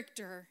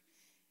character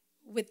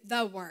with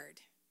the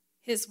word,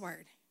 his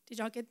word. Did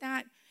y'all get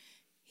that?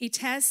 He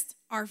tests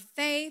our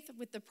faith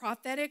with the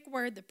prophetic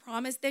word, the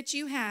promise that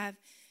you have.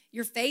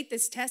 Your faith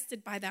is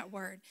tested by that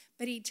word,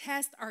 but he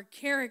tests our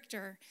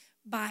character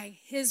by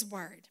his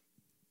word.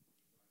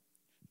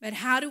 But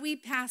how do we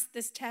pass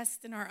this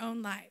test in our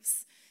own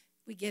lives?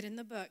 We get in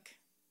the book.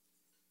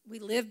 We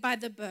live by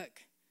the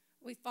book.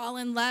 We fall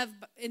in love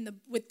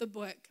with the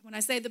book. When I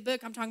say the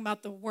book, I'm talking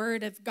about the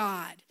word of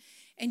God.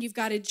 And you've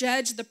got to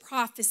judge the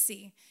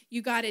prophecy.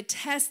 You got to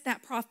test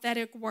that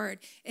prophetic word.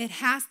 It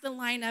has to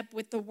line up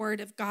with the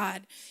word of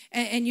God.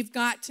 And you've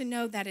got to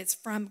know that it's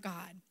from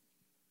God.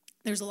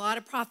 There's a lot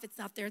of prophets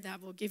out there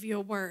that will give you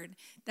a word.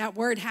 That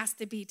word has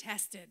to be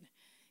tested.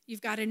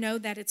 You've got to know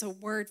that it's a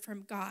word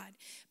from God.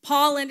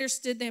 Paul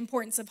understood the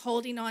importance of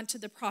holding on to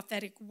the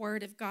prophetic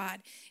word of God.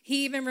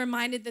 He even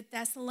reminded the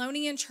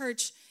Thessalonian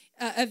church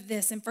of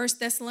this. In 1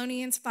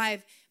 Thessalonians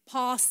 5,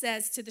 Paul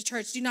says to the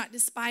church, do not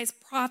despise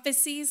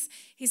prophecies.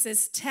 He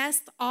says,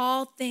 test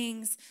all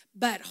things,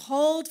 but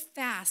hold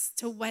fast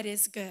to what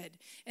is good.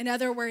 In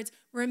other words,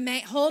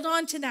 hold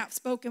on to that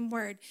spoken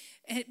word,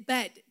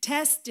 but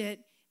test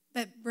it,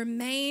 but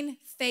remain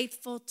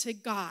faithful to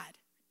God.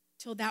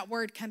 Till that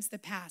word comes to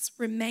pass.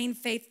 Remain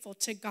faithful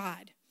to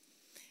God.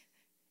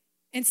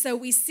 And so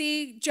we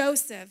see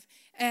Joseph,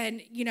 and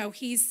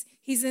he's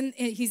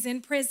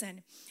in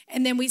prison.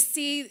 And then we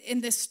see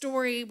in the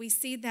story, we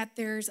see that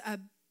there's a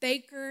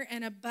baker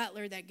and a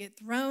butler that get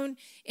thrown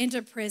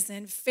into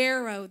prison.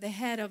 Pharaoh, the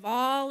head of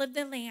all of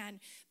the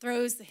land,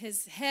 throws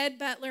his head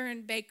butler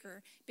and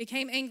baker,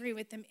 became angry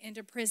with them,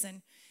 into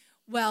prison.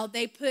 Well,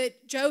 they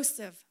put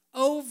Joseph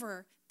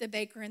over the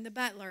baker and the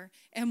butler.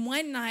 And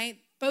one night,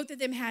 both of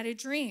them had a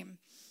dream.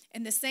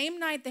 And the same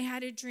night they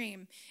had a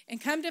dream. And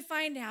come to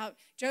find out,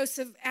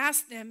 Joseph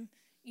asked them,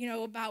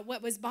 about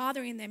what was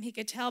bothering them. He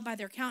could tell by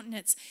their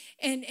countenance.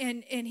 And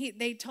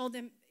they told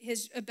him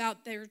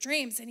about their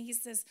dreams. And he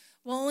says,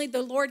 well, only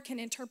the Lord can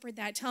interpret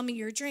that. Tell me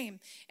your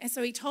dream. And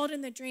so he told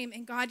him the dream,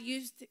 and God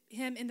used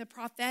him in the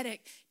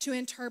prophetic to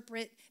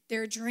interpret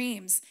their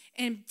dreams.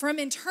 And from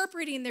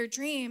interpreting their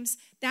dreams,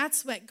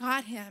 that's what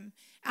got him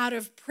out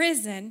of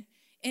prison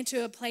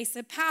into a place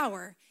of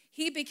power.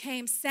 He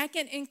became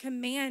second in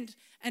command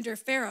under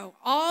Pharaoh,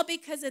 all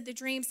because of the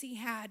dreams he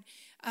had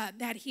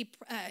that he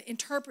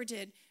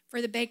interpreted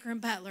for the baker and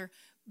butler.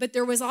 But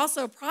there was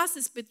also a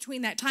process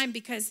between that time,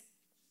 because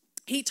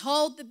he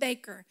told the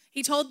baker,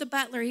 he told the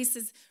butler, he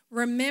says,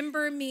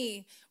 remember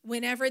me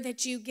whenever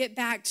that you get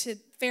back to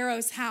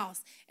Pharaoh's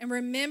house, and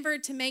remember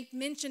to make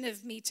mention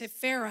of me to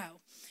Pharaoh.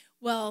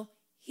 Well,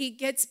 he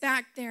gets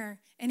back there,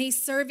 and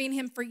he's serving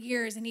him for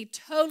years, and he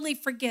totally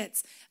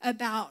forgets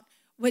about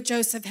what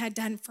Joseph had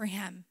done for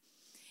him.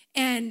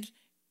 And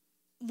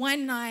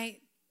one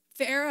night,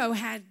 Pharaoh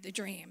had the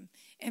dream.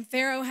 And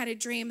Pharaoh had a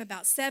dream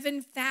about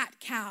 7 fat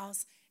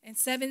cows and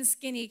 7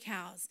 skinny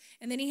cows.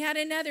 And then he had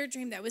another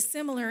dream that was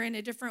similar in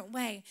a different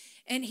way.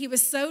 And he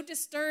was so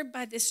disturbed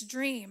by this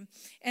dream.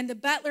 And the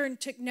butler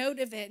took note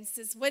of it and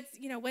says,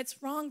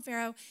 what's wrong,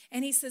 Pharaoh?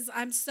 And he says,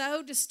 I'm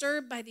so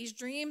disturbed by these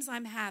dreams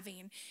I'm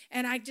having,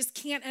 and I just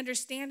can't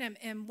understand them.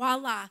 And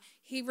voila,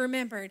 he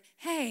remembered,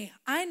 hey,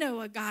 I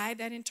know a guy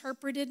that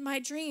interpreted my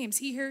dreams.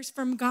 He hears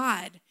from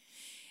God.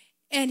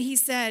 And he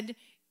said,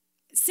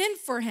 send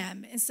for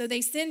him. And so they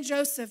send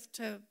Joseph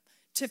to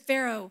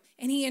Pharaoh,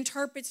 and he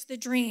interprets the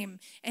dream.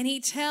 And he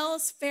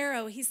tells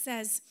Pharaoh, he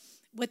says,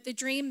 what the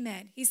dream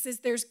meant. He says,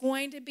 there's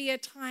going to be a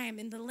time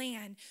in the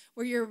land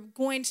where you're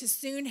going to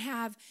soon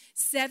have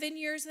 7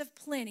 years of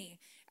plenty.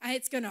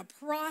 It's going to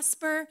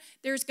prosper.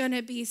 There's going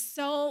to be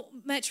so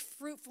much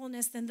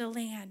fruitfulness in the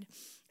land.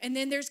 And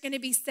then there's going to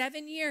be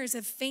 7 years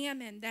of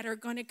famine that are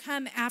going to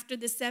come after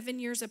the 7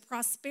 years of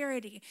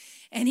prosperity.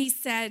 And he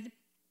said,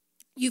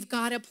 you've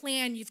got a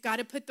plan. You've got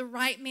to put the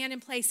right man in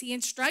place. He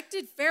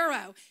instructed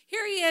Pharaoh.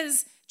 Here he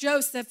is,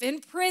 Joseph,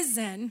 in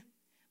prison,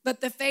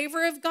 but the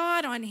favor of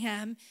God on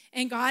him,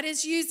 and God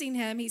is using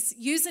him. He's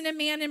using a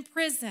man in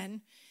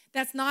prison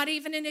that's not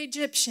even an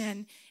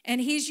Egyptian, and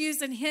he's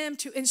using him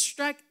to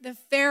instruct the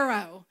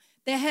Pharaoh,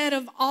 the head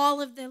of all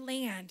of the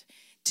land,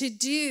 to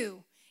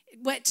do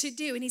what to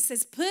do. And he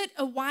says, put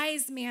a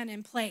wise man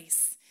in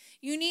place.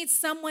 You need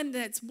someone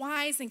that's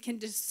wise and can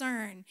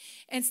discern,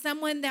 and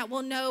someone that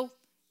will know,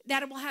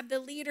 that will have the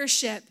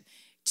leadership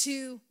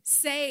to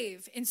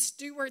save and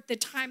steward the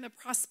time of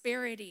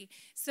prosperity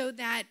so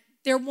that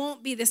there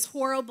won't be this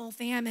horrible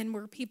famine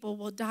where people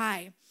will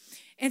die.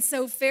 And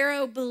so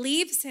Pharaoh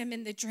believes him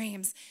in the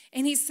dreams,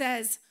 and he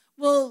says,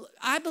 well,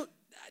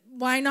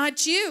 why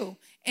not you?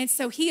 And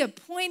so he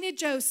appointed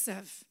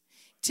Joseph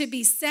to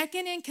be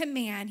second in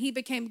command. He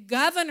became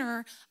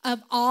governor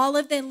of all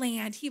of the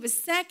land. He was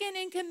second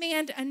in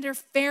command under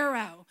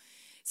Pharaoh.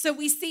 So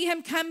we see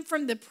him come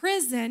from the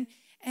prison,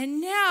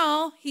 and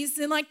now he's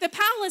in like the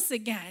palace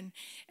again.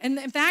 And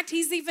in fact,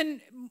 he's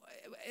even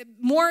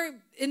more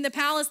in the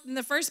palace than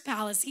the first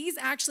palace. He's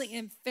actually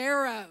in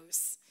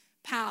Pharaoh's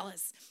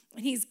palace,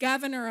 and he's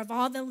governor of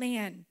all the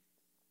land.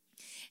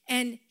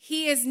 And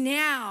he is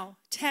now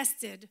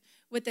tested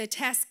with a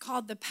test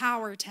called the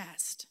power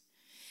test.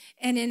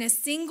 And in a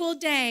single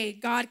day,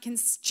 God can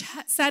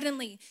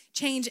suddenly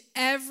change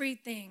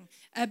everything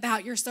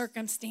about your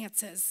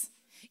circumstances.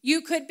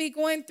 You could be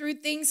going through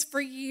things for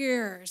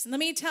years. And let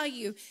me tell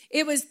you,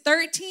 it was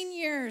 13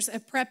 years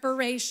of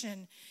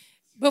preparation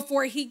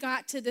before he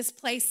got to this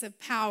place of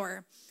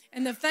power.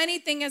 And the funny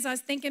thing is, I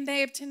was thinking,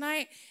 babe,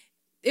 tonight,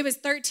 it was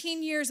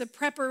 13 years of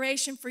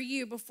preparation for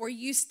you before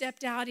you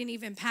stepped out and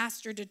even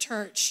pastored a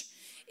church.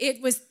 It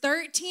was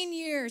 13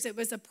 years. It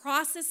was a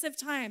process of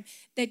time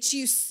that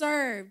you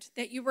served,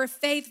 that you were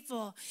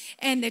faithful,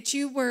 and that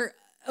you were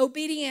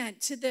obedient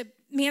to the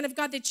man of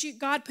God that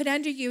God put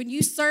under you, and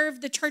you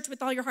served the church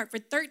with all your heart for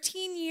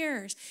 13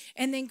 years.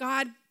 And then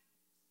God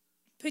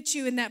put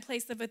you in that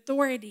place of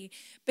authority.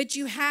 But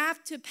you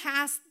have to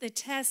pass the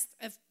test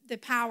of the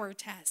power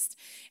test.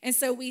 And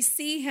so we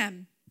see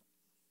him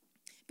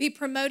be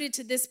promoted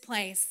to this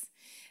place.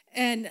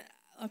 And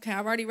okay,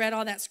 I've already read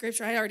all that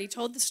scripture. I already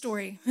told the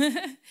story,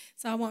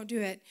 so I won't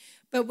do it.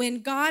 But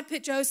when God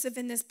put Joseph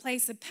in this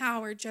place of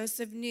power,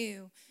 Joseph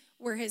knew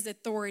where his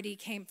authority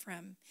came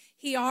from.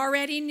 He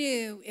already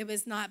knew it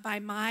was not by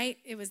might,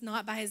 it was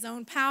not by his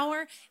own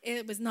power,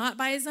 it was not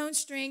by his own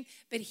strength,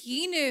 but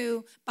he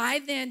knew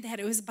by then that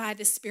it was by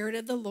the Spirit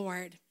of the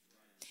Lord.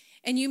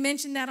 And you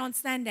mentioned that on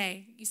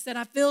Sunday. You said,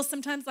 I feel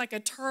sometimes like a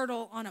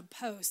turtle on a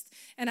post.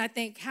 And I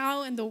think,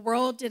 how in the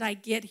world did I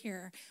get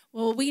here?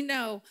 Well, we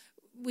know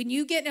when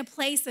you get in a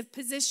place of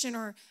position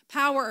or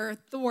power or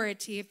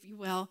authority, if you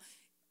will,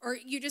 or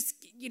you just,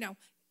 you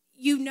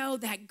know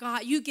that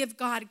God, you give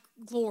God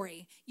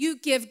glory. You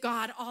give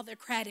God all the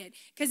credit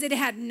because it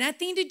had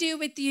nothing to do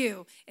with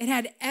you. It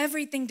had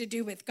everything to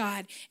do with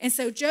God. And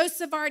so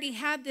Joseph already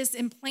had this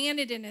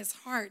implanted in his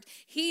heart.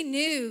 He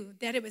knew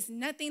that it was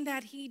nothing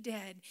that he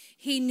did.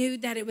 He knew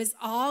that it was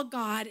all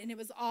God, and it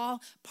was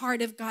all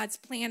part of God's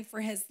plan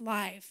for his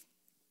life.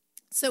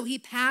 So he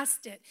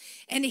passed it.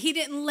 And he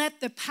didn't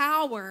let the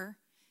power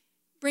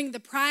bring the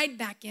pride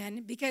back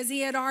in because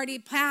he had already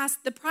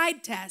passed the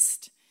pride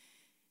test.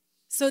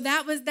 So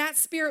that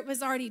spirit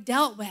was already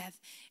dealt with,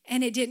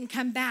 and it didn't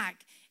come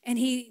back. And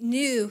he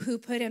knew who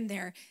put him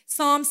there.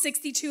 Psalm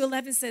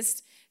 62:11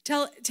 says,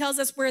 tells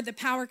us where the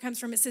power comes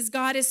from. It says,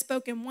 God has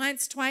spoken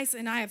once, twice,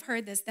 and I have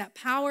heard this, that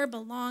power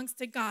belongs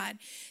to God.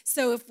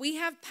 So if we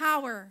have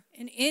power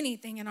in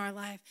anything in our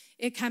life,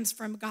 it comes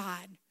from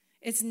God.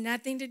 It's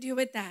nothing to do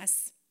with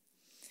us.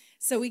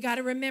 So we got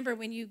to remember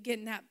when you get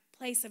in that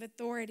place of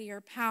authority or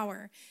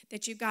power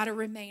that you've got to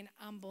remain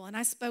humble. And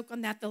I spoke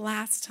on that the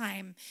last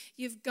time.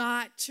 You've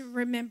got to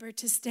remember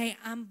to stay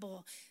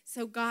humble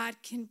so God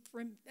can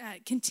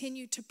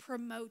continue to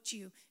promote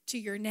you to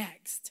your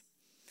next.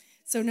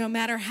 So no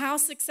matter how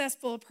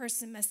successful a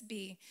person must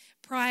be,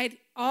 pride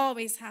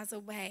always has a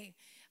way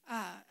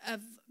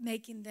of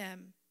making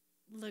them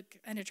look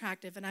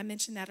unattractive. And I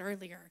mentioned that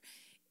earlier.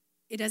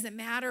 It doesn't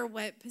matter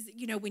what,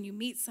 when you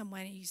meet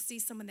someone and you see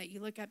someone that you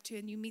look up to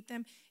and you meet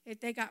them, if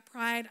they got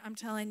pride, I'm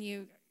telling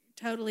you,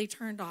 totally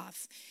turned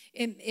off.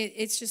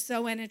 It's just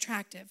so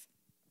unattractive.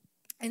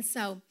 And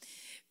so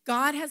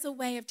God has a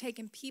way of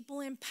taking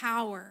people in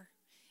power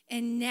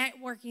and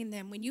networking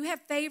them. When you have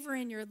favor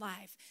in your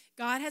life,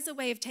 God has a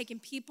way of taking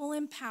people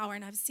in power,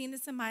 and I've seen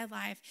this in my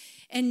life,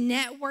 and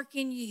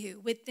networking you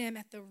with them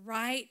at the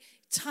right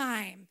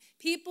time.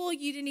 People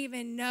you didn't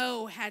even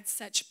know had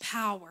such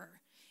power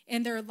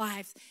in their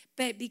lives.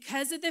 But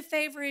because of the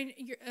favor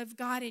of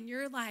God in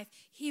your life,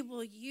 he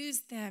will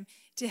use them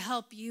to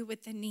help you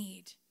with the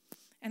need.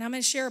 And I'm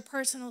going to share a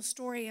personal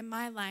story in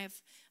my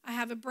life. I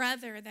have a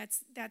brother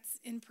that's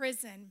in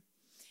prison.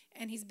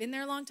 And he's been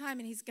there a long time,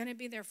 and he's going to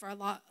be there for a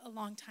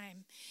long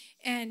time.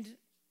 And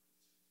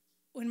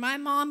when my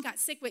mom got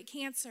sick with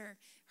cancer,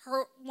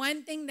 her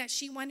one thing that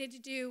she wanted to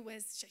do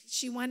was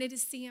she wanted to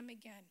see him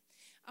again.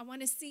 I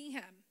want to see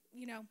him,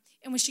 you know.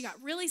 And when she got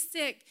really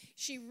sick,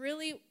 she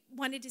really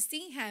wanted to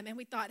see him. And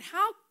we thought,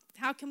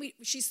 how can we,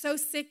 she's so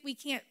sick we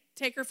can't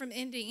take her from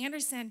Indy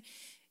Anderson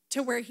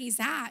to where he's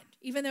at,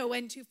 even though it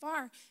wasn't too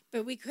far,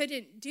 but we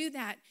couldn't do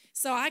that.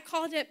 So I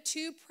called up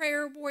 2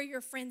 prayer warrior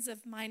friends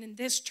of mine in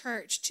this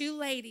church, 2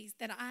 ladies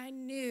that I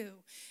knew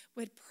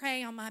would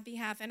pray on my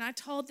behalf. And I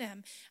told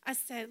them, I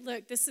said,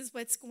 look, this is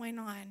what's going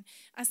on.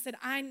 I said,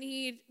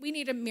 we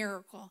need a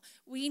miracle.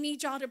 We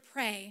need y'all to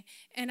pray.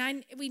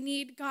 And we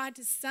need God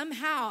to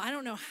somehow, I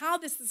don't know how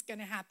this is going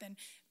to happen,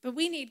 but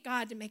we need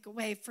God to make a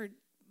way for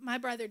my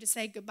brother to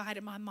say goodbye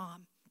to my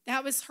mom.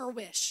 That was her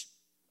wish.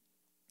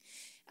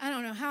 I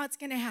don't know how it's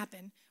going to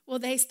happen. Well,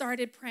 they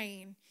started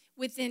praying.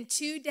 Within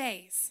 2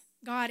 days,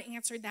 God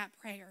answered that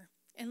prayer.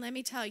 And let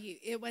me tell you,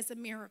 it was a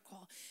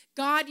miracle.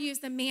 God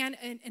used a man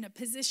in a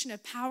position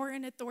of power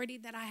and authority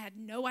that I had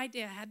no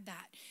idea had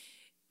that.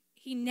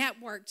 He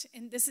networked,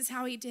 and this is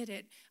how he did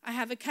it. I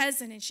have a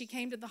cousin, and she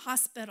came to the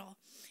hospital,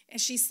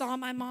 and she saw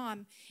my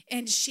mom,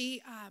 and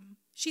she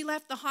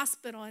left the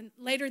hospital, and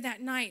later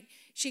that night,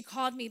 she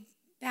called me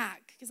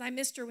back because I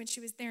missed her when she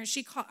was there,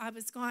 and I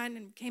was gone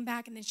and came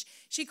back, and then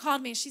she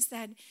called me,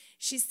 and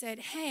she said,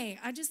 hey,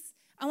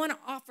 I want to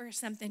offer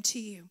something to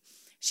you.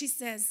 She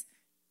says,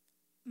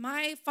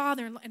 my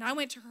father-in-law, and I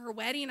went to her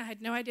wedding. I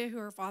had no idea who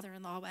her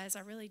father-in-law was.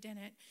 I really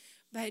didn't.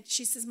 But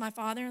she says, my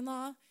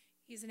father-in-law,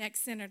 he's an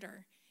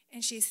ex-senator.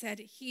 And she said,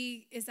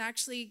 he is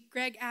actually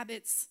Greg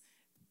Abbott's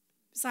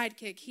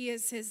sidekick. He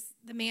is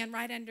the man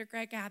right under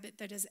Greg Abbott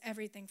that does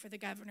everything for the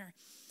governor.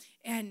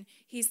 And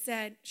she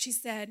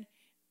said,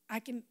 I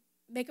can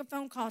make a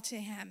phone call to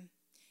him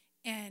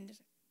and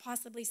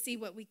possibly see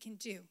what we can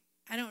do.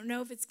 I don't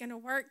know if it's going to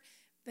work,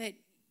 but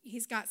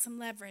he's got some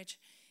leverage.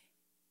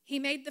 He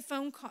made the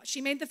phone call.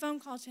 She made the phone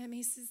call to him.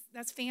 He says,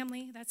 that's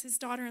family. That's his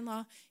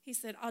daughter-in-law. He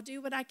said, I'll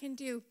do what I can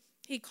do.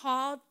 He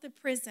called the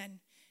prison.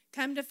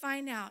 Come to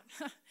find out,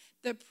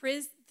 the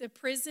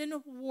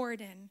prison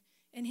warden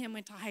and him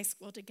went to high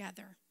school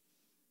together.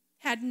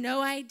 Had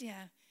no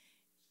idea.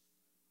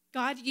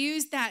 God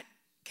used that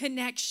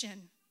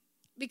connection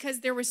because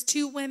there was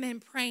 2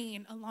 women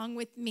praying along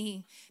with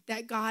me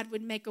that God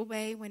would make a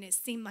way when it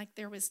seemed like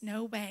there was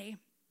no way.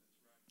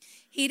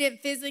 He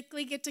didn't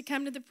physically get to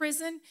come to the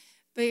prison,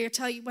 but I'll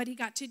tell you what he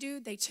got to do.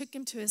 They took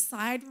him to a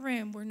side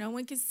room where no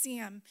one could see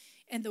him,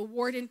 and the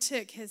warden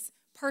took his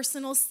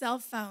personal cell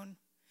phone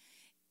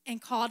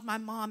and called my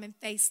mom and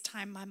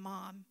FaceTimed my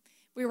mom.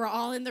 We were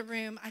all in the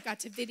room. I got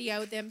to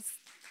video them.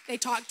 They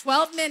talked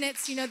 12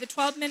 minutes, you know, the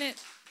 12-minute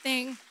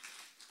thing.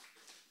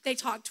 They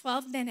talked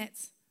 12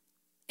 minutes,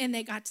 and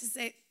they got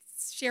to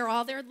share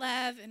all their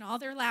love and all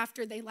their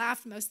laughter. They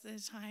laughed most of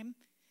the time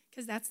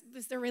because that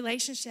was their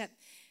relationship.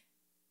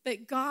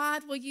 But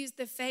God will use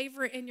the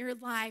favor in your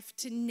life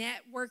to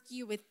network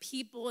you with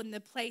people in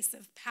the place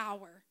of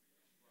power.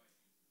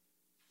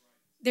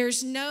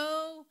 There's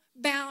no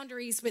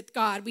boundaries with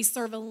God. We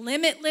serve a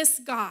limitless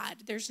God.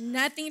 There's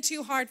nothing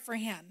too hard for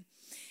him.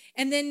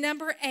 And then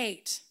number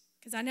 8,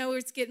 because I know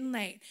it's getting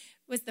late,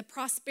 was the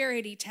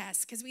prosperity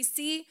test. Because we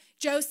see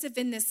Joseph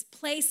in this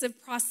place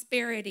of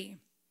prosperity.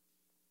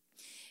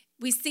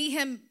 We see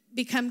him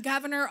become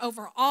governor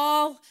over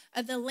all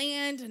of the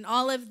land and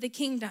all of the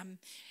kingdom.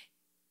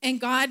 And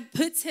God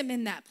puts him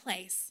in that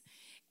place.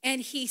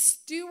 And he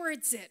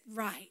stewards it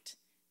right.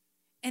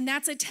 And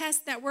that's a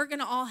test that we're going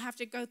to all have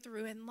to go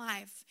through in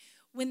life.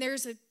 When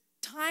there's a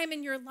time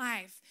in your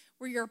life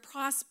where you're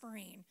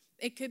prospering,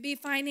 it could be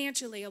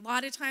financially. A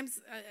lot of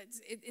times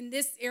in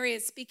this area,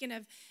 speaking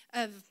of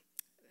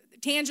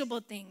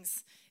tangible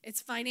things, it's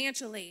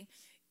financially.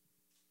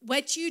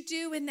 What you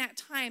do in that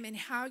time and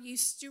how you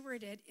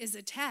steward it is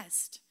a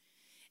test.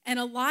 And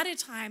a lot of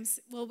times,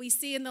 well, we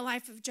see in the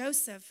life of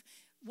Joseph,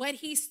 what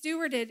he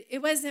stewarded,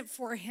 it wasn't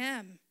for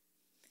him.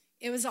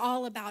 It was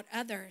all about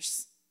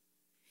others.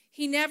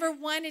 He never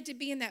wanted to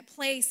be in that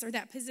place or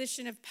that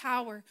position of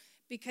power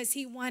because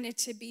he wanted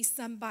to be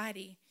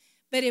somebody.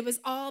 But it was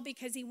all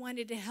because he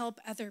wanted to help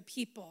other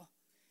people.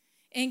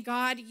 And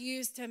God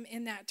used him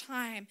in that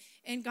time.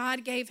 And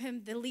God gave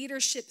him the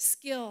leadership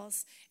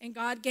skills. And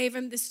God gave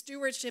him the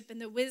stewardship and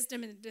the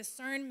wisdom and the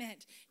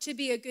discernment to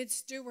be a good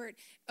steward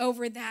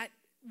over that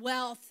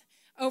wealth,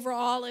 over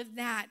all of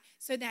that,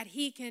 so that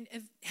he can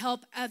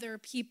help other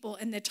people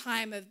in the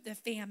time of the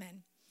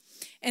famine.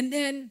 And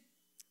then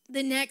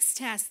the next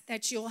test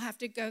that you'll have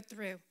to go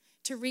through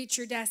to reach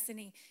your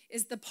destiny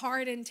is the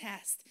pardon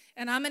test.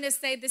 And I'm going to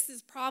say this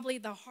is probably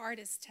the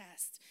hardest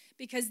test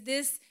because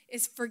this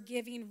is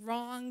forgiving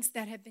wrongs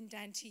that have been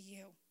done to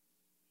you.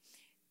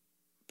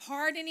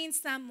 Pardoning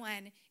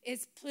someone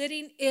is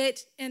putting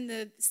it in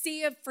the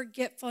sea of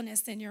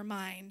forgetfulness in your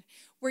mind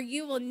where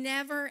you will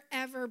never,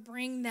 ever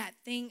bring that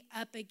thing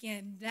up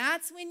again.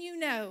 That's when you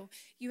know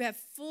you have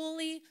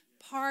fully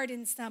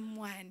pardoned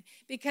someone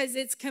because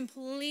it's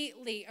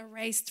completely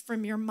erased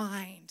from your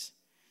mind.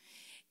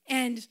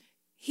 And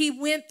he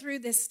went through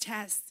this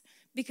test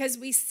because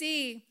we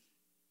see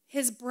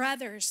his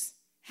brothers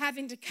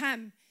having to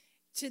come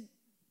to,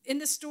 in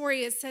the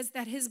story it says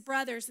that his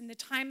brothers in the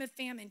time of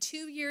famine,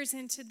 2 years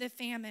into the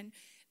famine,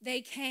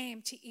 they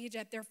came to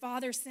Egypt. Their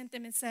father sent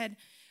them and said,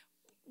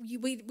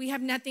 we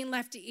have nothing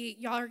left to eat.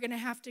 Y'all are going to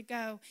have to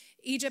go.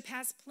 Egypt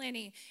has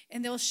plenty,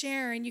 and they'll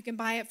share, and you can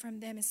buy it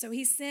from them. And so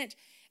he sent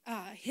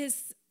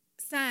his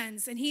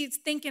sons, and he's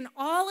thinking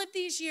all of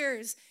these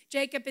years,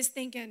 Jacob is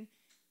thinking,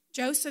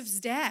 Joseph's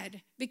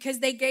dead, because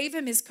they gave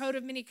him his coat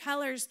of many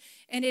colors,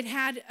 and it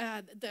had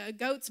the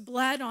goat's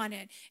blood on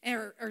it,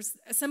 or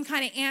some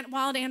kind of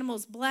wild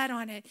animal's blood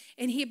on it,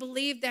 and he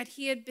believed that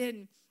he had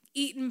been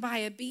eaten by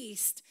a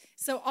beast.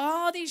 So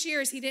all these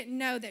years, he didn't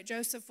know that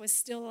Joseph was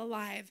still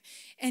alive.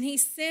 And he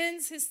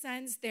sends his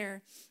sons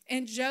there.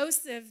 And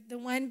Joseph, the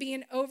one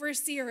being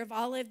overseer of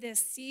all of this,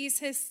 sees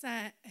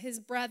his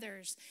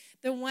brothers,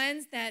 the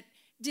ones that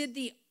did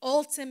the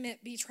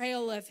ultimate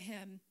betrayal of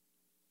him,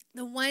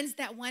 the ones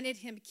that wanted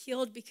him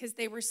killed because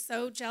they were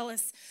so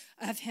jealous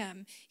of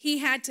him. He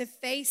had to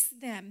face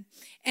them.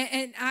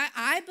 And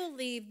I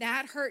believe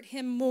that hurt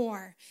him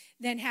more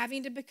than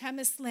having to become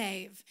a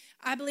slave.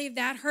 I believe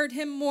that hurt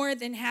him more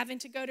than having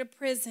to go to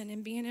prison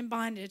and being in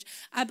bondage.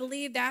 I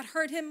believe that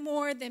hurt him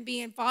more than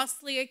being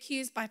falsely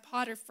accused by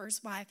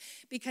Potiphar's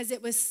wife, because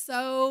it was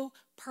so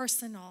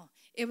personal.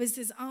 It was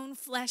his own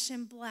flesh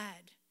and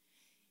blood.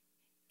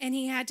 And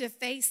he had to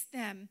face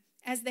them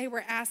as they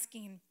were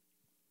asking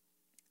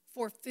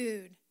for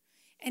food,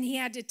 and he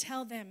had to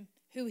tell them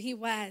who he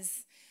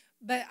was.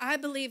 But I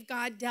believe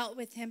God dealt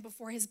with him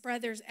before his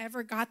brothers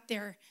ever got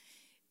there,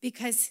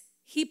 because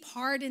he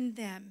pardoned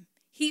them.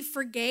 He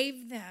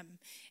forgave them.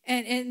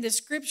 And the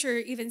scripture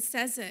even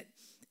says it,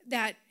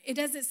 that it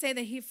doesn't say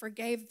that he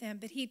forgave them,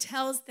 but he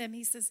tells them,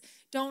 he says,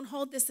 don't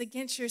hold this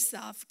against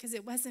yourself, because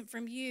it wasn't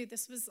from you.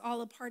 This was all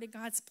a part of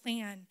God's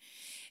plan.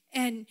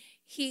 And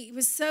he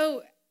was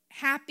so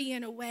happy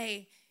in a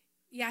way.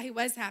 Yeah, he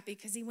was happy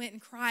because he went and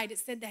cried. It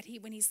said that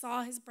when he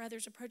saw his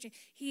brothers approaching,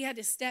 he had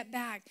to step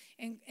back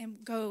and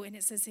go, and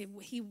it says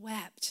he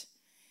wept.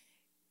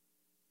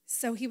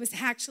 So he was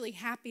actually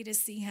happy to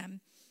see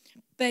him.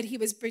 But he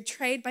was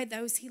betrayed by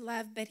those he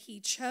loved, but he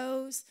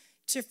chose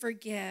to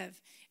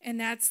forgive. And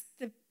that's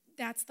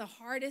the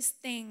hardest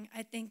thing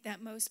I think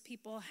that most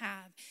people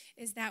have,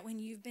 is that when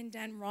you've been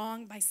done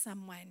wrong by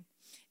someone,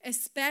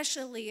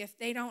 especially if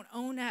they don't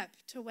own up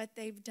to what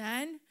they've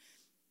done,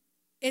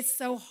 it's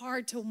so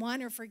hard to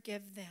want to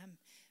forgive them.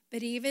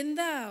 But even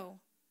though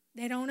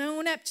they don't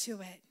own up to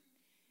it,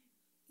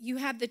 you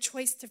have the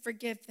choice to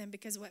forgive them,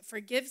 because what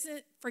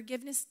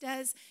forgiveness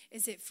does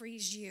is it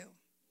frees you.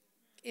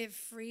 It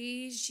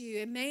frees you.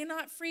 It may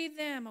not free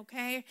them,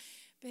 okay?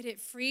 But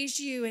it frees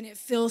you, and it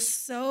feels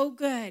so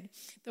good.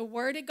 The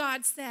Word of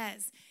God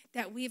says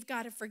that we've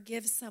got to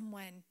forgive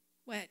someone,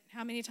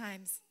 how many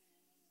times?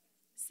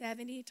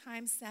 70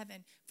 times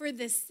 7 for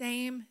the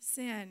same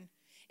sin.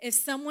 If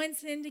someone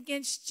sinned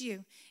against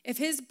you, if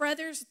his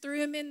brothers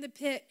threw him in the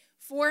pit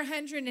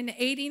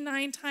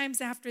 489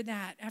 times after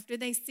that, after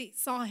they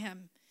saw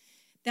him,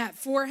 that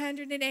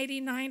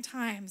 489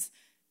 times,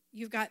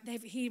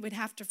 he would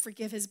have to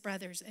forgive his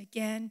brothers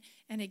again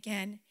and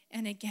again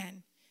and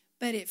again.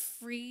 But it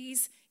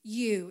frees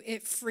you.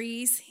 It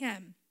frees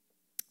him.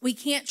 We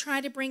can't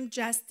try to bring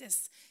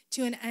justice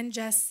to an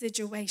unjust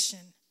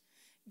situation.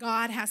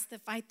 God has to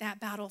fight that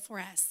battle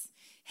for us.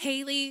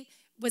 Haley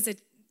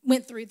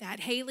went through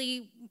that.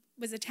 Haley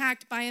was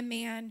attacked by a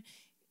man.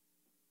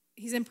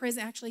 He's in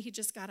prison. Actually, he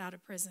just got out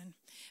of prison.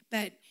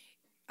 But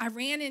I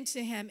ran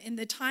into him in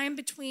the time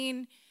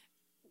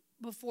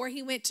before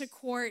he went to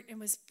court and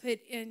was put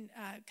in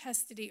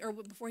custody, or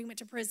before he went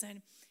to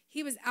prison.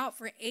 He was out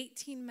for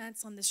 18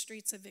 months on the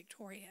streets of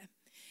Victoria.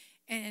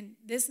 And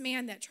this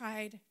man that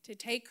tried to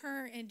take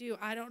her and do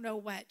I don't know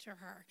what to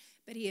her,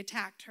 but he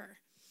attacked her.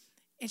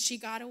 And she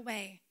got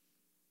away.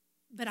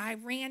 But I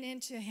ran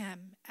into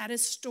him at a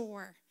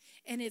store,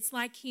 and it's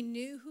like he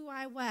knew who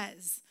I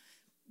was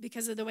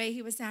because of the way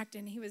he was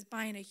acting. He was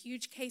buying a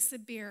huge case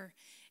of beer,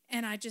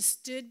 and I just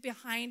stood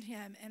behind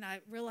him, and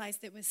I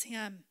realized it was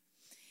him.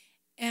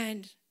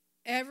 And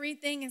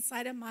everything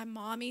inside of my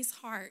mommy's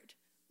heart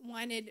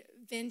wanted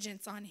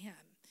vengeance on him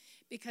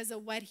because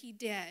of what he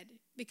did,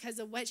 because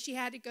of what she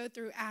had to go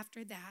through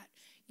after that,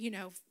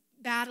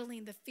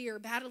 battling the fear,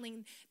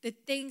 battling the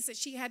things that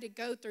she had to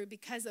go through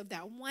because of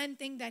that one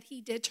thing that he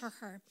did to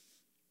her.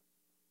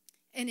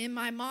 And in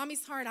my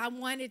mommy's heart, I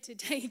wanted to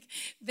take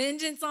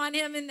vengeance on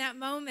him in that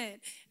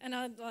moment. And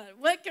I thought,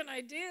 what can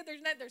I do?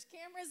 There's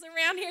cameras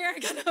around here.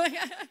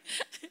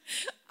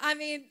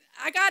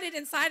 I got it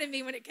inside of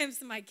me when it comes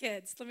to my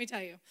kids, let me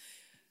tell you.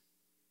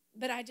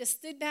 But I just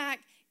stood back.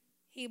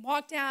 He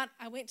walked out.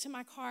 I went to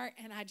my car,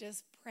 and I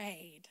just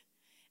prayed.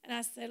 And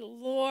I said,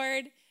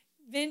 Lord,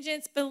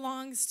 vengeance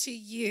belongs to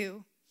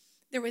you.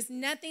 There was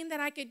nothing that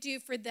I could do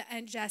for the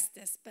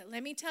injustice. But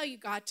let me tell you,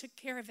 God took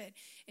care of it.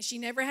 And she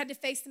never had to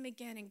face him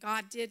again. And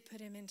God did put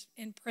him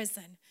in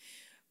prison.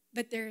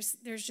 But there's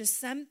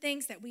just some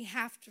things that we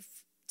have to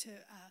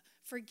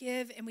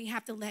forgive, and we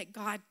have to let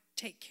God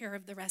take care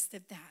of the rest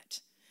of that.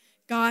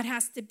 God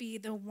has to be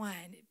the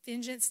one.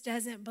 Vengeance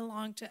doesn't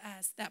belong to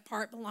us. That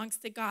part belongs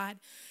to God.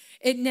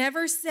 It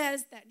never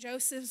says that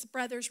Joseph's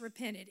brothers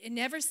repented. It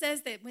never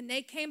says that when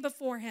they came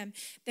before him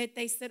that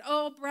they said,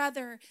 oh,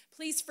 brother,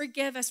 please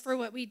forgive us for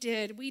what we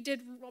did. We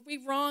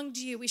wronged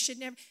you. We should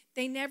never.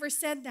 They never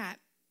said that.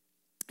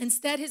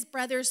 Instead, his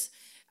brothers,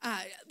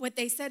 what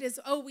they said is,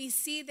 oh, we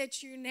see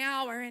that you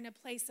now are in a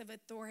place of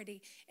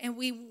authority, and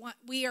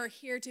we are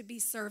here to be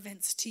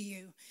servants to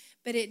you.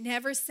 But it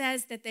never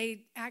says that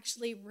they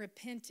actually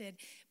repented.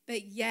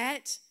 But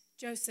yet,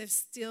 Joseph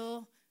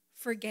still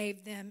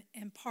forgave them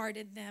and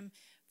pardoned them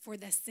for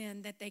the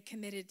sin that they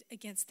committed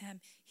against him.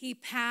 He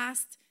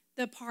passed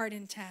the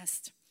pardon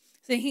test.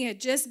 So he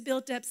had just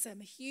built up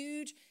some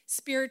huge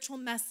spiritual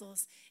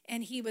muscles,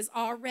 and he was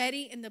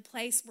already in the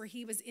place where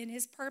he was in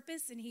his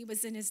purpose and he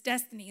was in his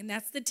destiny. And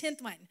that's the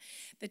 10th one.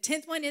 The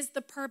 10th one is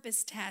the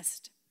purpose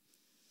test.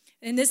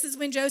 And this is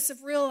when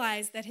Joseph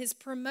realized that his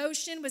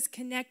promotion was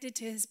connected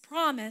to his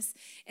promise,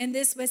 and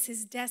this was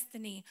his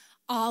destiny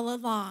all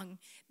along.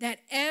 That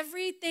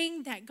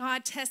everything that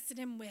God tested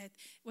him with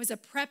was a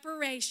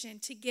preparation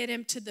to get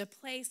him to the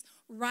place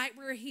right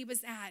where he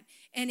was at.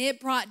 And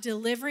it brought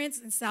deliverance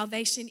and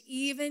salvation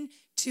even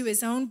to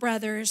his own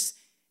brothers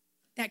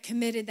that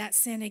committed that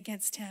sin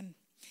against him.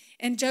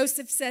 And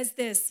Joseph says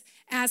this,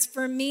 as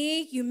for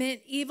me, you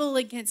meant evil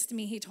against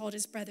me, he told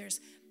his brothers,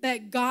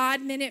 but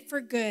God meant it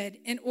for good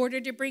in order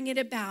to bring it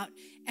about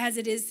as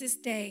it is this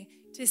day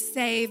to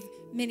save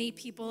many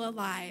people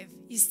alive.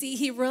 You see,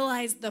 he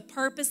realized the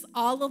purpose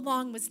all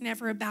along was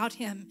never about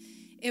him.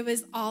 It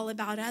was all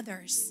about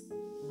others.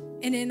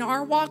 And in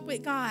our walk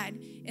with God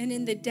and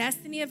in the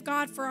destiny of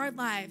God for our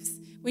lives,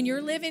 when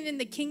you're living in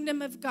the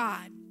kingdom of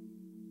God,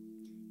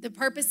 the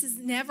purpose is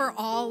never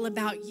all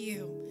about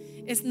you.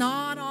 It's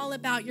not all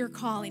about your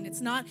calling.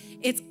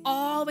 It's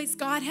always,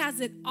 God has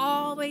it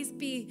always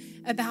be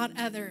about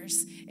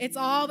others. It's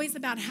always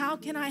about how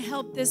can I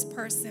help this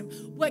person?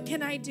 What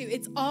can I do?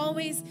 It's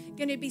always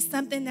going to be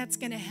something that's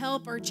going to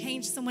help or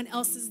change someone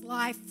else's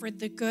life for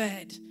the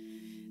good.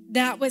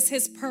 That was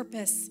his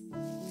purpose.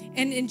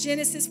 And in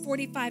Genesis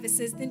 45, it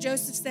says, then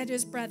Joseph said to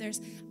his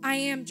brothers, I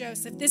am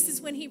Joseph. This is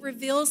when he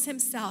reveals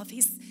himself.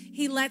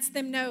 He lets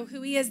them know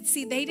who he is.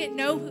 See, they didn't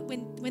know,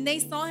 when they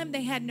saw him,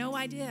 they had no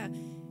idea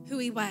who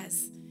he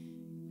was.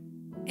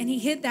 And he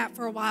hid that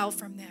for a while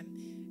from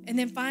them. And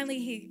then finally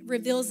he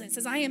reveals it.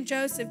 Says, I am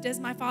Joseph. Does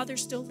my father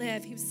still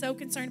live? He was so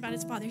concerned about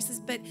his father. He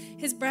says, but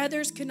his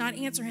brothers could not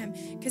answer him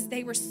because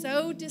they were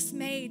so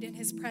dismayed in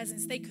his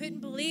presence. They couldn't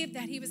believe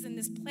that he was in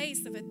this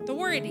place of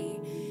authority.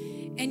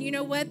 And you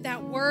know what?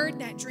 That word,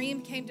 that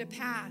dream came to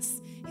pass.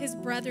 His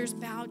brothers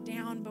bowed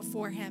down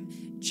before him,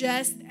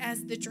 just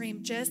as the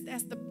dream, just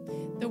as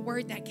the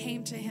word that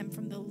came to him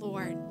from the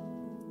Lord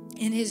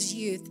in his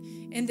youth.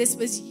 And this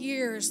was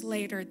years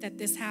later that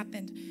this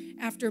happened,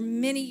 after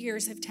many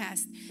years of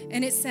tests.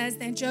 And it says,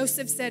 then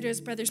Joseph said to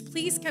his brothers,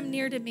 please come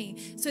near to me.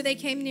 So they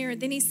came near.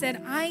 Then he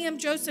said, I am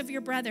Joseph,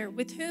 your brother,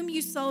 with whom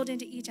you sold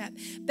into Egypt.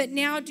 But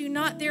now do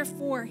not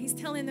therefore, he's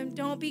telling them,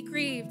 don't be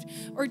grieved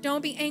or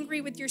don't be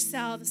angry with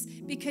yourselves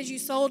because you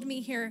sold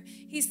me here.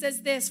 He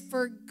says this,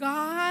 for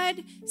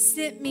God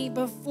sent me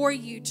before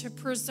you to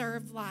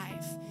preserve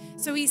life.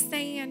 So he's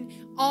saying,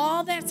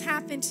 all that's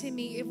happened to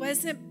me, it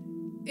wasn't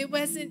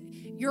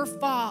your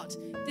fault.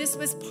 This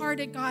was part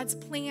of God's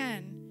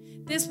plan.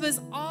 This was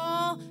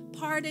all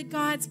part of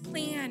God's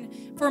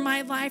plan for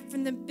my life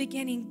from the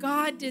beginning.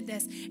 God did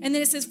this. And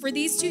then it says, for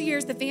these 2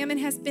 years, the famine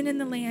has been in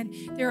the land.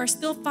 There are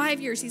still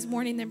 5 years, he's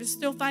warning them, there's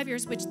still 5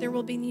 years, which there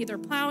will be neither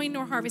plowing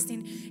nor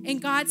harvesting.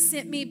 And God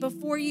sent me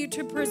before you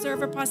to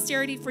preserve a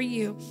posterity for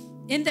you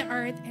in the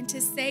earth and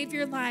to save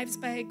your lives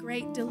by a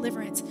great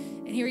deliverance.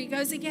 And here he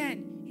goes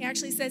again. He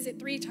actually says it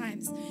 3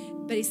 times.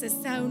 But he says,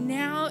 so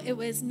now it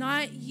was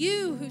not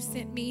you who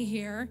sent me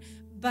here,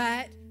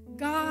 but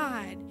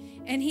God.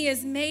 And he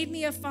has made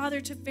me a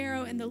father to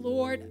Pharaoh and the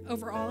Lord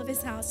over all of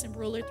his house and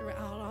ruler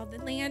throughout all the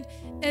land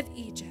of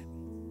Egypt.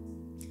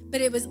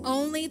 But it was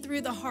only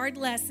through the hard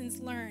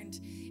lessons learned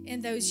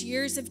in those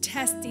years of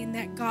testing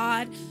that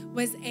God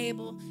was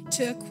able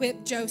to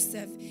equip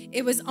Joseph.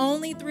 It was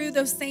only through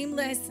those same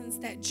lessons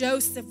that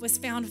Joseph was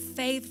found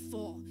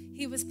faithful.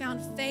 He was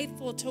found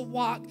faithful to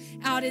walk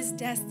out his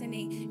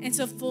destiny and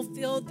to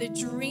fulfill the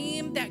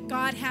dream that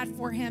God had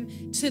for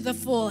him to the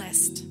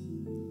fullest.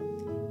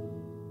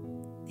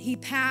 He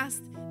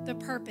passed the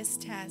purpose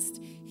test.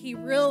 He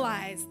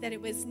realized that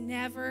it was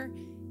never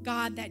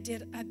God that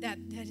did that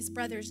his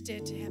brothers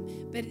did to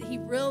him, but he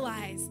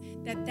realized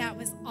that that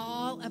was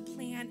all a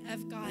plan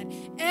of God.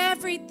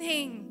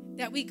 Everything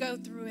that we go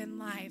through in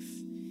life,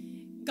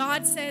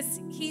 God says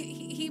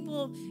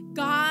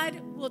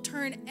God will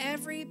turn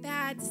every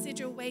bad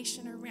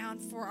situation around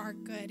for our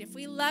good. If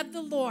we love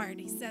the Lord,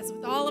 he says,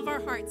 with all of our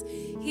hearts,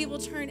 he will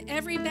turn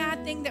every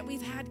bad thing that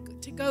we've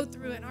had to go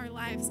through in our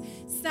lives.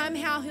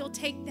 Somehow he'll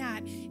take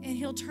that and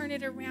he'll turn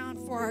it around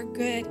for our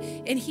good.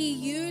 And he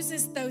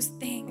uses those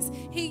things.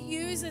 He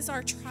uses uses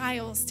our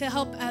trials to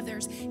help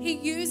others. He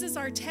uses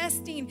our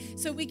testing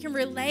so we can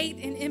relate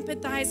and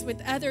empathize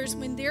with others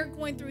when they're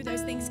going through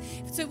those things.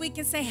 So we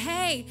can say,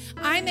 hey,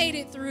 I made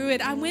it through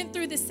it. I went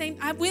through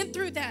I went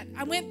through that.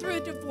 I went through a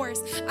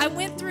divorce. I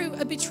went through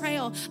a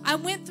betrayal. I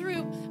went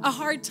through a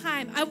hard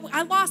time.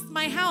 I lost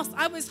my house.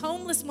 I was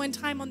homeless one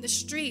time on the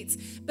streets.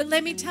 But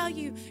let me tell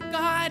you,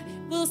 God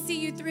will see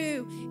you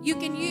through.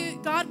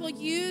 God will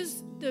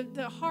use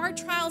the hard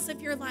trials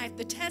of your life,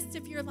 the tests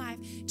of your life,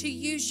 to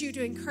use you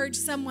to encourage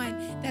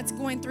someone that's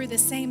going through the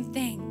same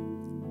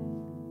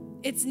thing.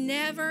 It's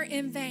never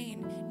in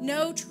vain.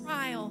 No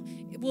trial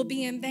will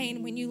be in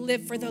vain when you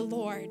live for the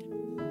Lord.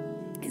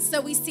 And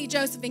so we see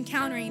Joseph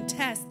encountering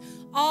tests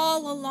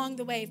all along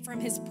the way, from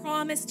his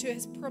promise to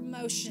his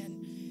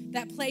promotion,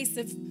 that place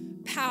of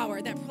power,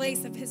 that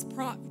place of his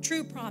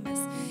true promise.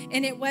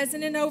 And it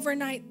wasn't an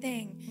overnight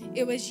thing.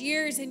 It was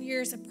years and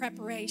years of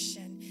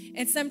preparation.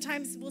 And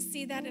sometimes we'll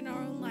see that in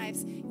our own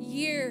lives,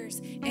 years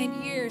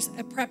and years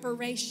of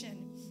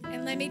preparation.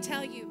 And let me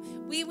tell you,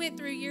 we went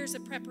through years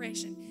of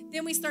preparation.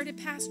 Then we started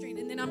pastoring.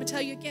 And then I'm going to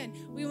tell you again,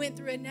 we went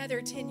through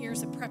another 10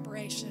 years of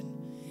preparation.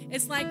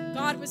 It's like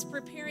God was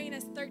preparing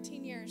us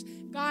 13 years.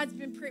 God's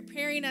been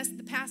preparing us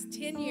the past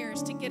 10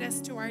 years to get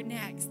us to our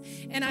next.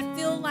 And I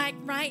feel like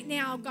right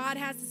now God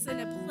has us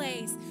in a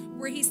place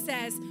where he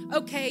says,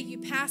 okay, you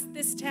passed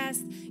this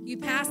test. You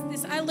passed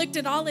this. I looked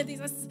at all of these.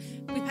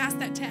 We passed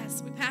that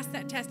test. We passed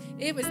that test.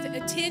 It was a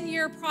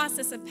 10-year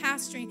process of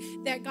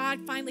pastoring that God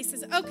finally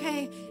says,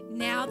 okay,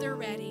 now they're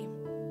ready.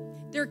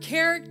 Their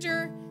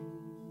character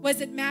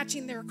wasn't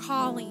matching their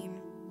calling.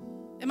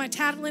 Am I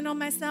tattling on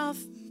myself?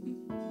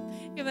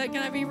 Can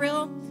I be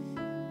real?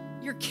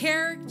 Your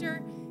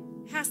character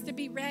has to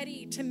be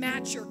ready to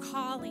match your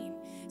calling,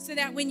 so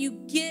that when you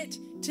get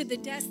to the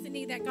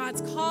destiny that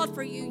God's called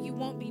for you, you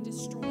won't be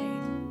destroyed,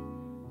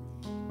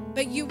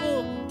 but you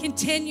will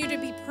continue to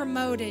be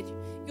promoted.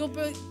 You'll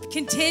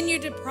continue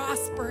to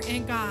prosper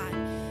in God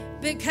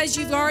because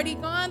you've already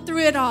gone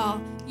through it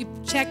all. You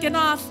check it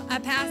off. I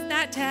passed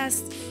that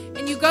test.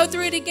 And you go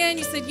through it again.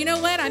 You said, you know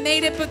what? I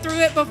made it through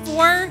it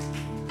before.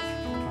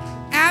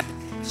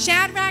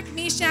 Shadrach,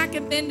 Meshach,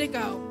 and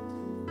Abednego.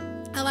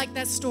 I like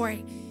that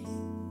story.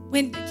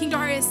 When King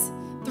Darius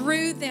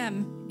threw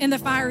them in the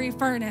fiery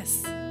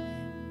furnace,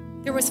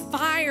 there was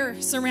fire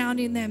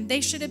surrounding them. They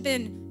should have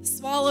been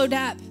swallowed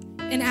up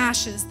in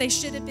ashes. They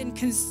should have been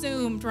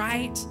consumed,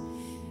 right?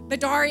 But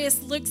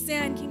Darius looks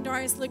in, King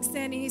Darius looks in,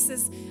 and he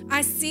says,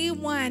 I see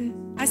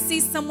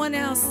someone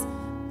else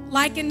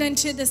likened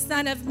unto the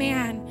Son of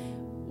Man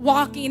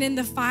walking in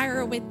the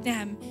fire with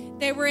them.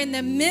 They were in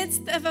the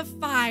midst of a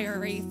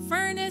fiery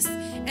furnace,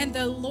 and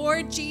the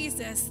Lord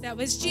Jesus, that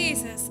was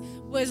Jesus,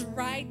 was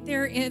right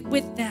there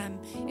with them.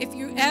 If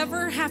you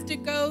ever have to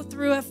go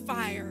through a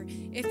fire,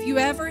 if you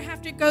ever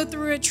have to go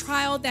through a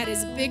trial that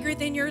is bigger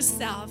than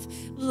yourself,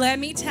 let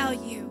me tell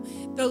you,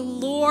 the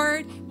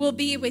Lord will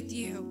be with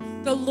you.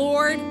 The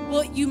Lord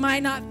you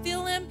might not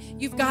feel him.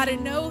 You've got to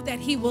know that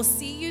he will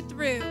see you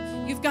through.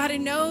 You've got to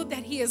know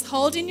that he is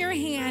holding your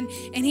hand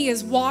and he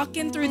is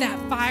walking through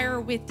that fire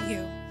with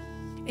you.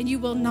 And you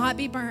will not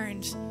be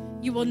burned.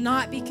 You will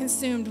not be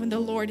consumed when the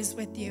Lord is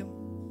with you.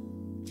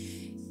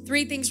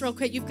 3 things real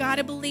quick. You've got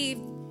to believe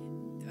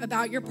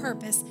about your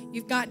purpose.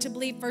 You've got to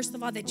believe, first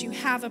of all, that you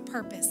have a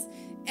purpose.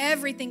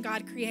 Everything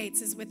God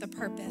creates is with a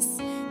purpose.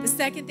 The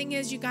second thing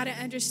is you got to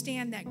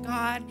understand that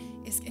God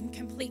is in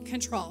complete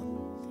control.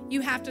 You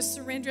have to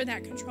surrender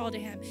that control to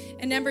him.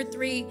 And number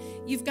 3,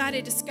 you've got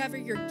to discover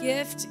your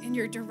gift and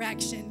your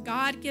direction.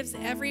 God gives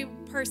every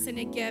person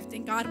a gift,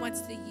 and God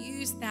wants to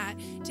use that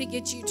to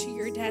get you to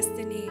your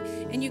destiny.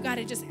 And you got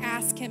to just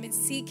ask him and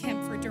seek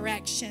him for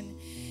direction.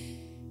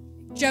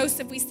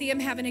 Joseph, we see him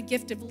having a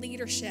gift of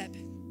leadership.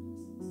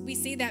 We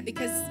see that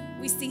because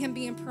we see him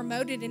being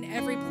promoted in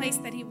every place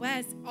that he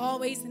was,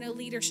 always in a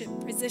leadership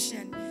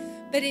position.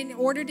 But in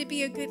order to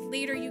be a good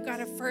leader, you got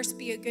to first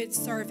be a good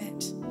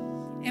servant.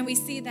 And we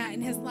see that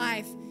in his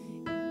life.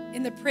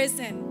 In the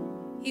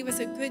prison, he was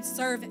a good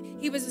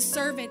servant. He was a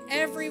servant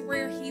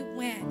everywhere he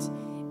went.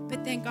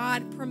 But then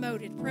God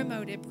promoted.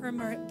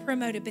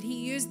 But he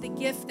used the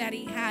gift that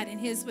he had,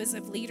 and his was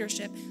of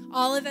leadership.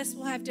 All of us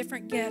will have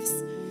different gifts,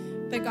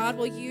 but God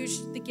will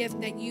use the gift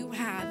that you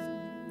have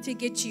to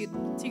get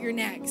you to your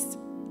next.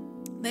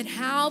 But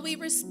how we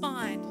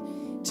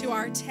respond to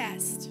our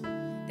test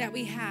that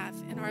we have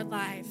in our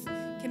life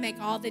can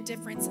make all the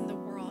difference in the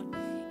world.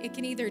 It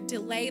can either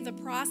delay the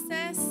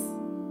process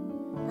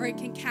or it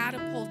can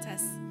catapult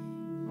us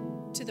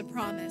to the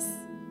promise.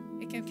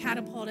 It can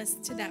catapult us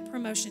to that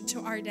promotion,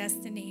 to our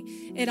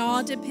destiny. It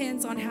all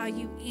depends on how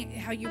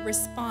you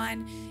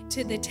respond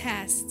to the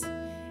test.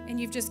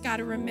 And you've just got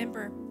to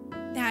remember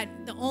that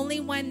the only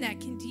one that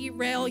can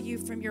derail you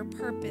from your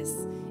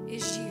purpose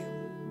is you.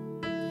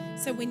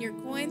 So when you're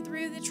going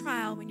through the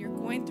trial, when you're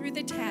going through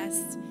the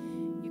test,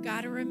 you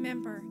got to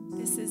remember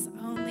this is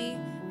only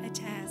a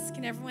test.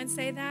 Can everyone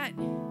say that?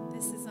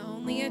 This is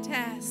only a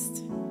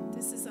test.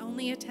 This is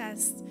only a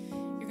test.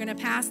 You're going to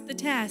pass the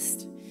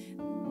test.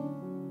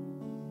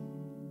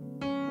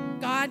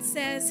 God God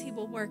says he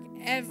will work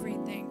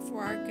everything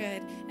for our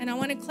good. And I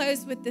want to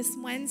close with this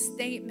one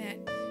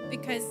statement,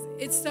 because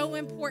it's so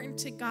important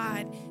to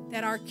God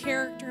that our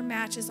character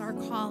matches our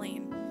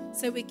calling,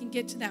 so we can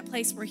get to that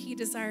place where he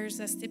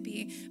desires us to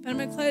be. But I'm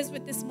going to close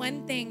with this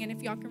one thing, and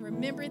if y'all can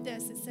remember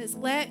this, it says,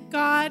 let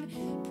God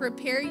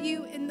prepare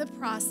you in the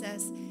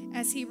process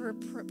as he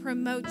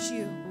promotes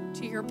you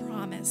to your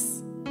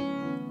promise.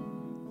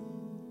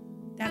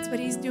 That's what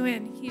he's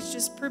doing. He's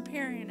just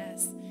preparing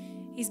us.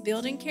 He's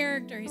building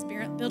character. He's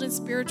building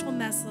spiritual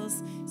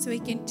muscles so he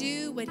can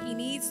do what he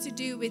needs to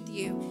do with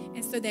you,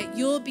 and so that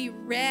you'll be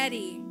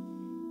ready.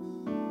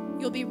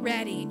 You'll be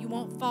ready, and you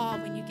won't fall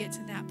when you get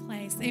to that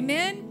place.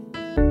 Amen?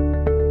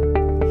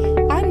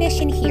 Our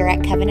mission here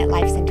at Covenant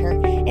Life Center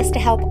is to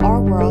help our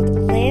world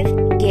live,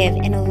 give,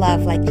 and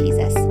love like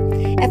Jesus.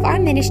 If our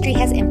ministry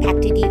has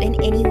impacted you in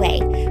any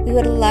way, we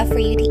would love for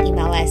you to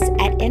email us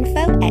at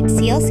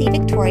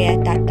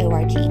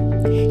info@clcvictoria.org.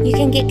 You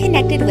can get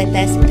connected with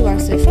us through our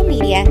social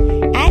media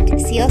at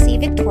CLC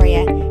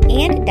Victoria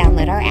and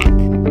download our app.